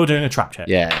 You're doing a trap check.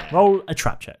 Yeah. Roll a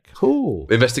trap check. Cool.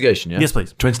 Investigation, yeah. Yes,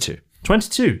 please. 22.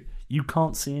 22. You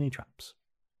can't see any traps.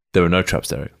 There are no traps,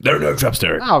 Derek. There are no traps,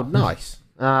 Derek. Oh, nice.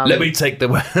 Let me take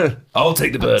the. I'll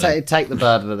take the bird. Take the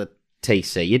burden of the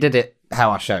TC. You did it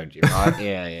how I showed you, right?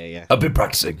 Yeah. I've been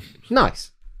practicing.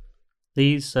 Nice.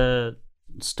 These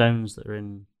stones that are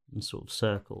in sort of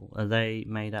circle, are they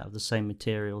made out of the same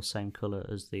material, same colour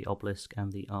as the obelisk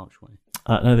and the archway?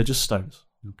 No, they're just stones.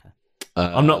 Okay.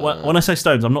 I'm not. When I say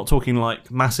stones, I'm not talking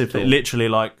like massive. Cool. Literally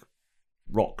like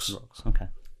rocks. Rocks. Okay.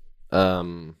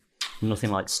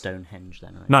 Nothing like Stonehenge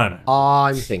then, right? No.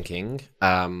 I'm thinking,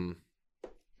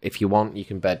 if you want, you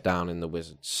can bed down in the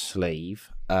wizard's sleeve.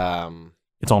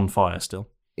 It's on fire still.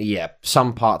 Yeah,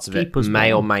 some parts of it Keep us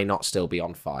may warm. or may not still be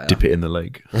on fire. Dip it in the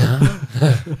lake.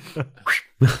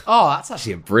 Oh, that's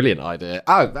actually a brilliant idea.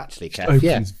 Oh, actually, Kev,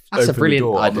 yeah, that's a brilliant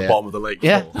idea. On the bottom of the lake.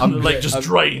 Yeah, The lake just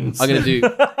drains.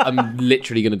 I'm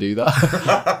literally gonna do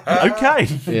that. Okay.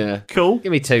 Yeah, Cool.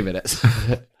 give me 2 minutes.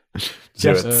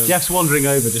 Jeff's wandering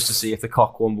over just to see if the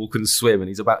cockwomble can swim, and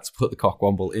he's about to put the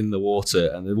cockwomble in the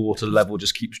water, and the water level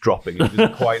just keeps dropping. And he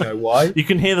doesn't quite know why. You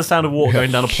can hear the sound of water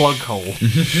going down a plug hole.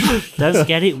 Don't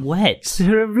get it wet. Is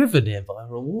there a river nearby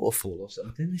or a waterfall or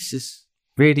something? This is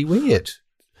really weird.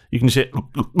 You can see.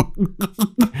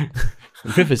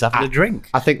 The river's having a drink.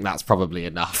 I think that's probably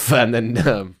enough. And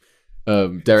then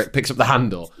Derek picks up the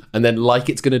handle, and then, like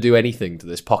it's going to do anything to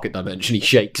this pocket dimension, he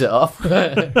shakes it off.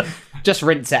 Just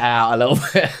rinse it out a little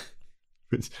bit.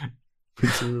 Rinse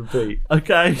and repeat.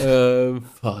 Okay.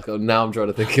 Fuck. Now I'm trying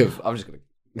to think of. I'm just going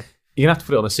to. You're gonna have to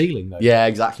put it on a ceiling though. Yeah,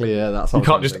 exactly. Yeah, that's. You what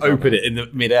can't I'm just thinking. open it in the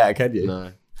mid-air, can you? No.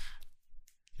 You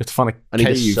have to find a I need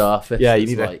a cave. surface. Yeah,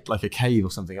 you that's need like a cave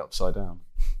or something upside down.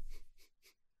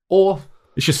 or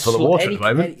It's just full of water at the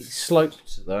moment.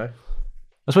 Sloped though.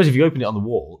 I suppose if you open it on the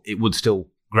wall, it would still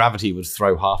gravity would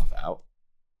throw half of it out.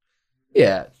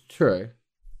 Yeah, true.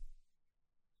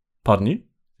 Pardon you?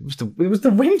 It was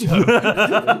the window.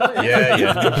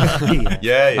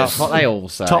 Yeah. That's what they all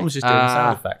say. Tom's just doing the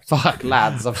sound effect. Fuck,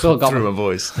 lads, I've sort of got Through my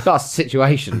voice. got a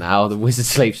situation now. The wizard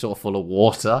sleeve's sort of full of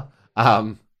water.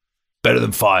 Better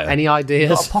than fire. Any Got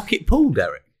ideas? a pocket pool,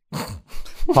 Derek.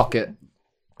 Pocket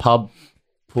pub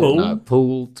Pool? No,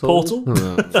 pool tool?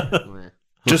 Portal?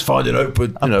 Just find an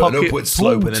open, an pocket upward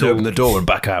slope, and then pool open the door and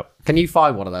back out. Can you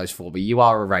find one of those for me? You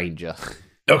are a ranger.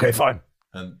 Okay, fine.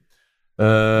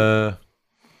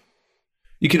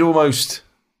 You could almost.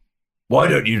 Why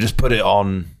don't you just put it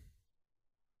on?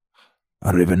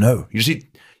 I don't even know. You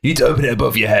need to open it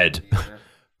above your head,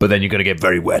 but then you're going to get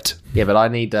very wet. Yeah, but I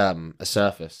need a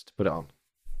surface to put it on.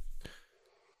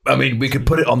 I mean, we could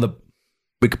put it on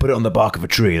the bark of a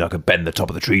tree, and I could bend the top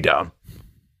of the tree down.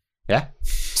 Yeah.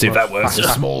 See if that works. A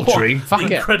small tree. Fuck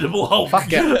it. Incredible Hulk. Fuck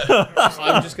it.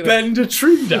 I'm just gonna. Bend a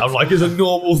tree down like is a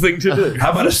normal thing to do.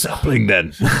 How about a sapling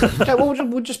then? Okay, well,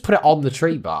 we'll just put it on the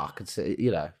tree bark and see,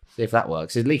 see if that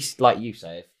works. At least, like you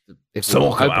say, if Some we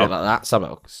will come open it out. like that,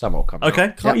 some will come out.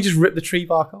 Okay. Can't you just rip the tree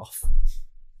bark off?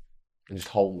 And just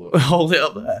hold it. Hold it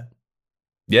up there.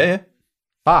 Yeah.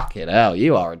 Fucking hell,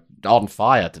 you are on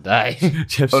fire today.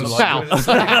 Jeff's Wow.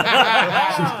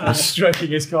 stroking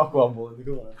his cockwomble in the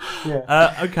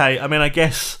corner. Okay, I mean, I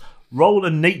guess roll a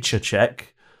nature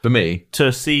check For me,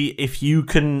 to see if you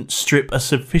can strip a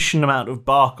sufficient amount of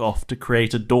bark off to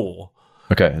create a door.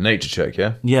 okay, a nature check,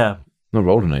 yeah? Yeah. Not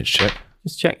rolled a nature check.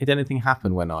 Just check, did anything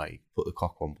happen when I put the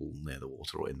cockwomble near the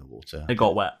water or in the water? It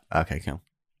got wet. Okay, cool.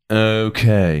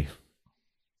 Okay.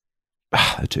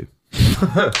 A 2.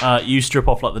 You strip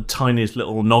off like the tiniest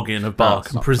little noggin of bark That's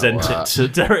and not present gonna it to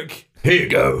Derek. Here you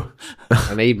go.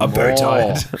 I need more. I'm very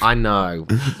tired. I know.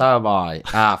 So am I.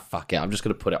 Fuck it. I'm just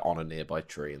going to put it on a nearby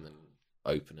tree and then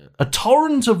open it. A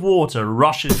torrent of water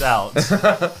rushes out,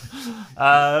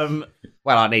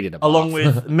 Well, I needed a bath. along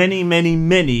with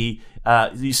many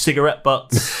these cigarette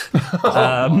butts.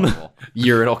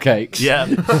 urinal cakes. Yeah,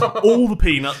 all the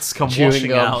peanuts come Chewing washing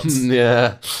gum. out.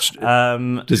 Yeah.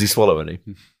 Does he swallow any?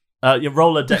 You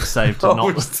roll a dex save to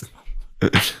not.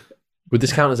 Would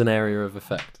this count as an area of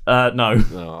effect? No.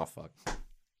 Oh, fuck.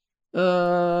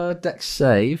 Dex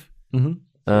save.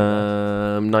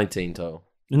 Mm-hmm. 19 total.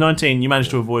 19. You managed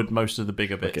to avoid most of the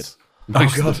bigger bits.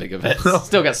 Most of the bigger bits.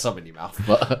 Still get some in your mouth,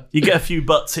 but... You get a few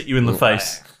butts hit you in the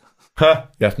face. You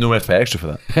have to pay extra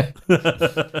for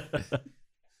that.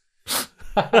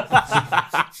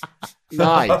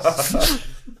 Nice.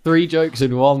 3 jokes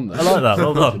in one. I like that.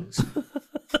 Well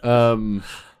done.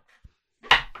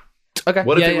 Okay.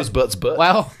 What if it was Butt's butt?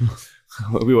 Well,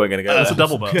 We weren't going to go That's a there.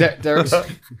 double butt. Derek's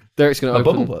going to a open...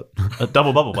 bubble butt. A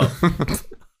double bubble butt.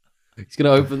 He's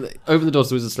going to open the door to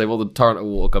the wizard's slave. All the torrent of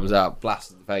water comes out,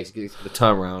 blasts in the face. He's going to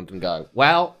turn around and go,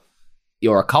 well,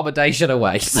 your accommodation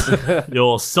awaits.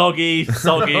 Your soggy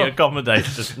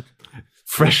accommodation.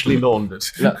 Freshly laundered.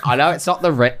 Look, I know it's not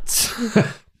the Ritz.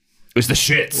 It's the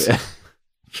shit.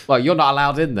 Well, you're not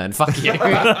allowed in then. Fuck you.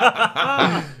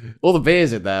 All the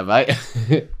beer's in there, mate.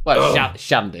 Well,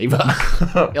 shandy, but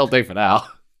it'll do for now.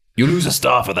 You lose a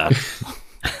star for that.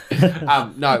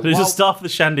 No, There's a star for the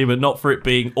shandy, but not for it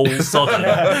being all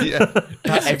soggy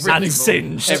and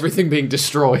singed. everything being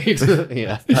destroyed.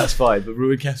 Yeah. That's fine, but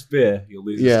ruin cast beer, you'll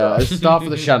lose Yeah, a a star. star for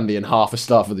the shandy and half a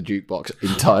star for the jukebox,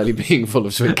 entirely being full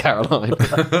of Sweet Caroline.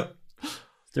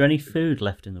 Is there any food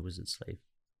left in the wizard's sleeve?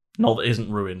 Not that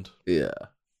isn't ruined. Yeah.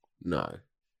 No.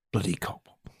 Bloody cop.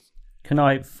 Can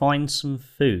I find some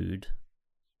food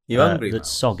You hungry?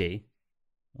 that's soggy,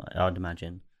 I'd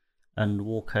imagine, and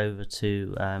walk over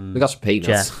to We got some peanuts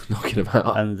Jeff knocking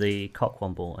about. and the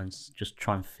cockwomble and just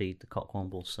try and feed the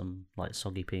cockwomble some like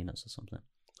soggy peanuts or something?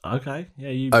 Okay. Yeah,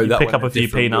 you that pick went up a few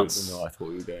different route peanuts. than I thought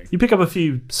we were going. You pick up a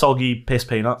few soggy piss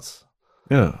peanuts.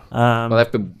 Yeah. Well,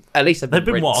 they've been at least They've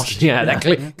been rinsed. washed. Yeah,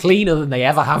 they're cleaner than they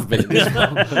ever have been. In this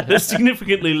film. There's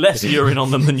significantly less urine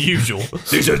on them than usual.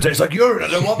 These don't taste like urine.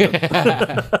 I don't want them.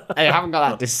 They haven't got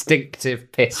that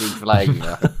distinctive pissy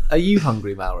flavour. Are you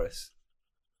hungry, Malrus?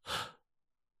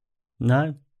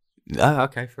 No, Ah,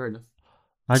 okay, fair enough.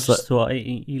 I just thought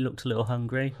he looked a little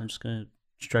hungry. I'm just going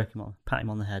to stroke him on, pat him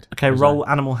on the head. Okay, Was roll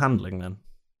animal handling then.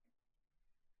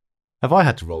 Have I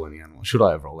had to roll any animal? Should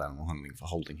I have rolled animal handling for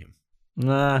holding him?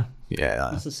 Nah. Yeah,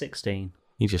 That's a 16.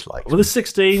 he just likes With a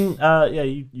 16, yeah,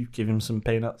 you give him some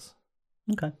peanuts.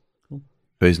 Okay.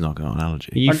 But he's not got an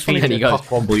allergy. Are you I just wanted feeding to a go-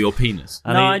 cockwomble your penis?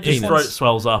 And No, I his just- throat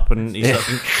swells up and he's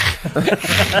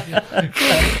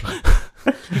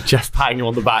Jeff patting him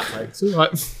on the back. Like, it's all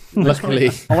right.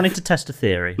 Luckily, I wanted to test a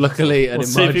theory. luckily, an We'll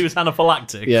see if he emergency. was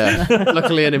anaphylactic. Yeah,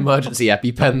 luckily an emergency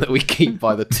EpiPen that we keep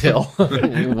by the till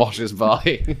washes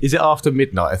by. Is it after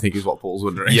midnight? I think is what Paul's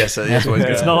wondering. Yes, that's what he's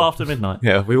It's not after midnight.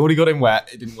 Yeah, we already got him wet.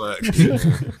 It didn't work.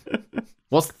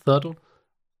 What's the third one?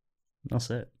 That's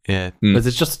it. yeah. Is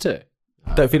it just a 2?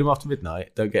 Don't feed him after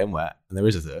midnight. Don't get him wet. And there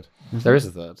is a third. There is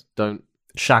a third. Don't.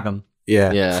 Shag 'em.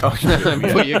 Yeah. Yeah.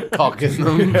 Put your cock in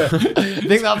them. I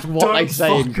think that's what they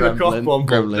say in fuck a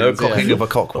Gremlins. No cocking yeah. of a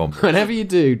cock bomb. Whenever you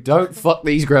do, don't fuck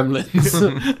these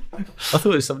gremlins. I thought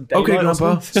it was some Okay, daylight or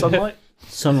Grandpa. something. Sunlight.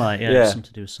 Sunlight, yeah, Yeah. something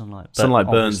to do with sunlight. But Sunlight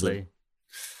burns obviously-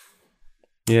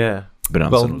 Yeah. Been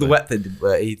on Well, Sunday. the wet thing didn't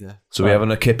work either. So we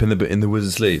having a kip in the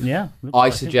wizard's sleeve. Yeah. looks I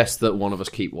like it. suggest that one of us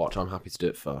keep watch. I'm happy to do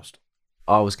it first.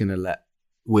 I was going to let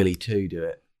Willie too do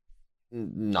it.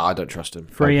 No, I don't trust him.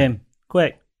 Free him.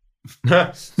 Quick.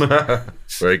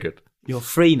 Very good. You're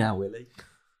free now, Willie.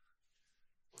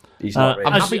 He's not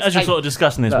really. As you're sort of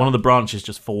discussing this, one of the branches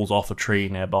just falls off a tree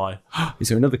nearby. Is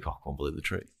there another cockwomble in the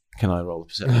tree? Can I roll a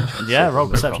perception check? Yeah, roll a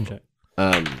perception check.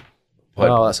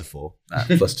 Oh, that's a 4.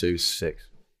 Plus 2 is 6.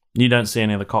 You don't see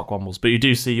any of the cockwombles, but you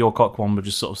do see your cockwomble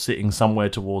just sort of sitting somewhere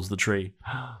towards the tree.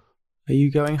 Are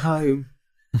you going home?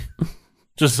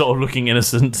 Just sort of looking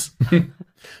innocent.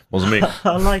 Wasn't me.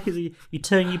 I like it. You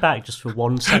turn you back just for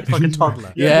 1 second, like a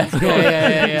toddler. Yeah.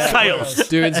 Chaos.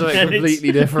 Doing something And completely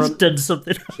it's different. done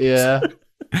something. Yeah.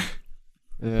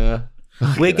 Yeah.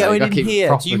 We're going in keep here.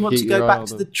 proper Do you want to keep go your back eye on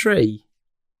to them. the tree?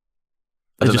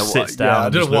 It just sits down. I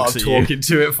and don't just know what looks I'm at you. talking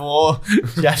to it for.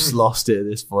 Jeff's lost it at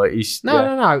this point. He's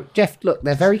No. Jeff, look,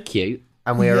 they're very cute.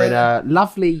 And we're in a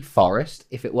lovely forest,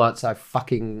 if it weren't so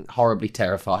fucking horribly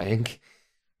terrifying.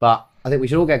 But I think we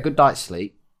should all get a good night's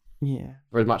sleep. Yeah.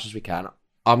 For as much as we can.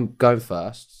 I'm going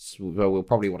first. So we'll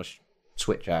probably want to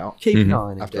switch out. Keep an eye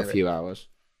on him, after a Derek. few hours.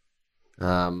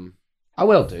 I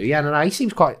will do. Yeah, no. He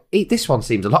seems quite... this one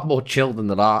seems a lot more chill than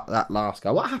that last guy.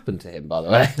 What happened to him, by the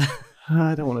way?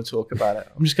 I don't want to talk about it.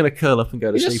 I'm just going to curl up and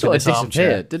go to He sleep just in sort of this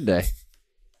armchair. disappeared, didn't he?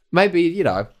 Maybe,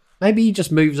 maybe he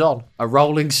just moves on. A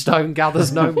rolling stone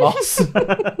gathers no moss.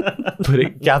 But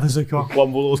it gathers a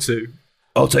cockwomble or 2.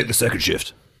 I'll take the second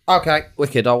shift. Okay,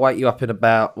 wicked. I'll wake you up in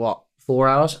about, 4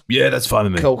 hours? Yeah, that's fine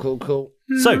with me. Cool.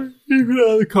 So, You can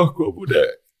have the cockwomble,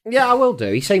 Derek. Yeah, I will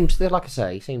do. He seems, like I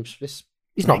say,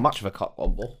 he's not much of a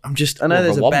cockwomble. I know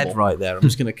there's a bed womble. right there. I'm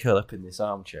just going to curl up in this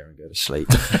armchair and go to sleep.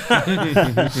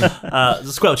 there's a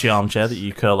squelchy armchair that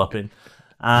you curl up in.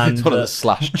 And It's one of the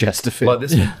slash Chesterfield. Like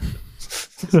this one.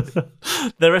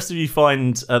 the rest of you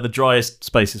find the driest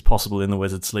spaces possible in the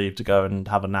wizard's sleeve to go and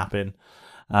have a nap in.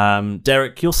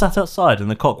 Derek, you're sat outside and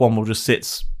the cockwomble just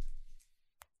sits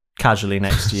casually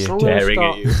next to you. Staring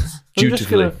at you.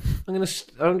 Dutifully.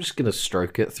 I'm just gonna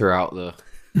stroke it throughout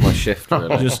my shift.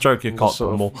 Really. Just stroke your Just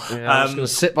sort cockwomble. of- I'm just gonna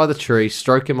sit by the tree,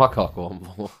 stroking my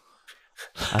cockwomble.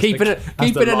 Keeping an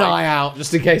light- eye out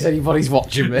just in case anybody's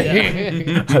watching me.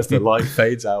 As the light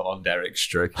fades out on Derek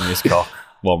stroking his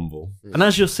cockwomble. And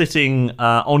as you're sitting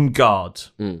on guard,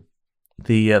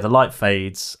 the light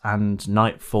fades and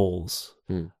night falls,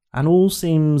 and all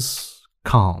seems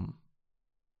calm.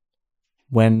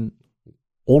 When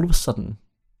all of a sudden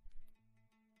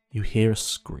you hear a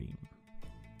scream.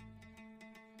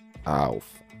 Oh,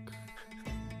 fuck.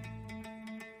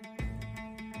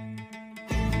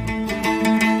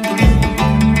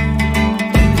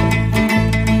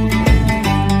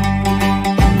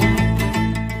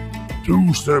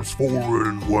 Two steps forward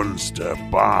and 1 step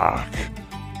back.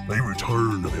 They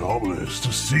return to the obelisk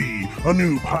to see a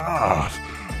new path,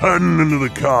 heading into the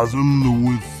chasm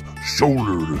with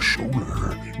shoulder to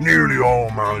shoulder. Nearly all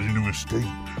managing to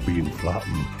escape being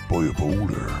flattened by a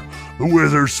boulder. The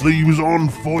wizard's sleeve is on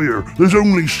fire. There's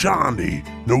only shandy,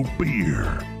 no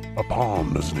beer. A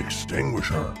pond as an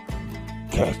extinguisher.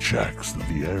 Cat checks that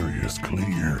the area is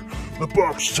clear. The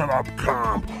bucks set up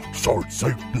camp, sorts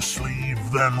out the sleeve,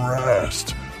 then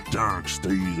rest. Derek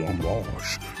stays on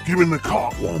watch, giving the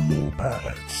cockwomble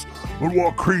pets. But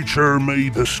what creature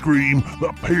made the scream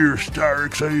that pierced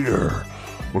Derek's ear?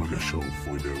 Well, I guess you'll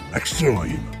find out next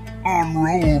time on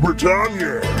Roll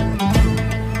Britannia.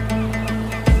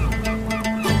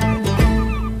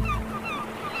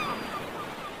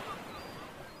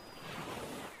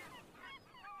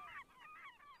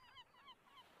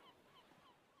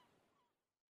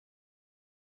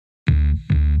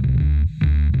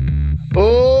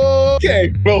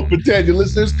 Okay, Roll Britannia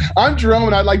listeners, I'm Jerome,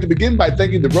 and I'd like to begin by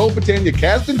thanking the Roll Britannia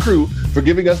cast and crew for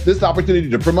giving us this opportunity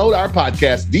to promote our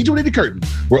podcast, D20 to Curtain,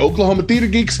 where Oklahoma theater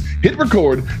geeks hit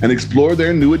record and explore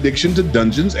their new addiction to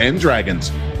Dungeons and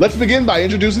Dragons. Let's begin by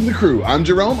introducing the crew. I'm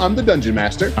Jerome, I'm the Dungeon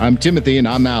Master. I'm Timothy, and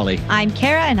I'm Allie. I'm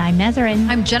Kara, and I'm Nezarin.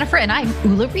 I'm Jennifer, and I'm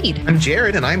Ula Reed. I'm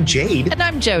Jared, and I'm Jade. And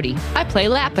I'm Jody. I play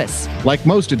Lapis. Like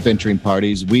most adventuring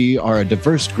parties, we are a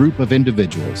diverse group of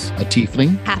individuals. A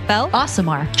tiefling, Half-elf,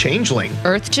 Aasimar, Changeling,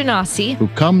 Earth Genasi, who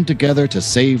come together to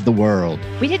save the world.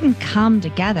 We didn't come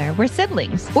together. We're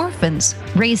siblings. Orphans,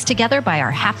 raised together by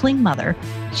our halfling mother.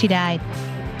 She died.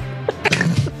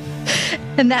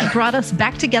 And that brought us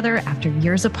back together after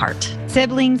years apart.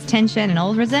 Siblings, tension, and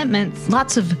old resentments.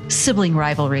 Lots of sibling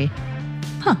rivalry.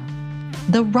 Huh.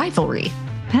 The Rivalry.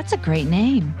 That's a great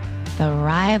name. The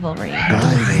Rivalry.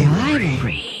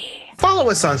 Rivalry.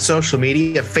 Follow us on social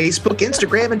media, Facebook,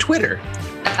 Instagram, and Twitter.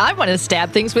 I want to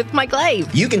stab things with my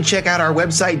glaive. You can check out our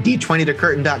website,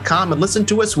 d20tocurtain.com, and listen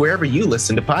to us wherever you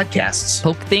listen to podcasts.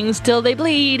 Poke things till they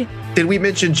bleed. Did we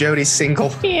mention Jody's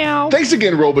single? Yeah. Thanks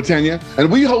again, Roll Britannia, and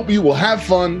we hope you will have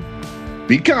fun,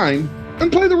 be kind,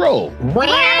 and play the role.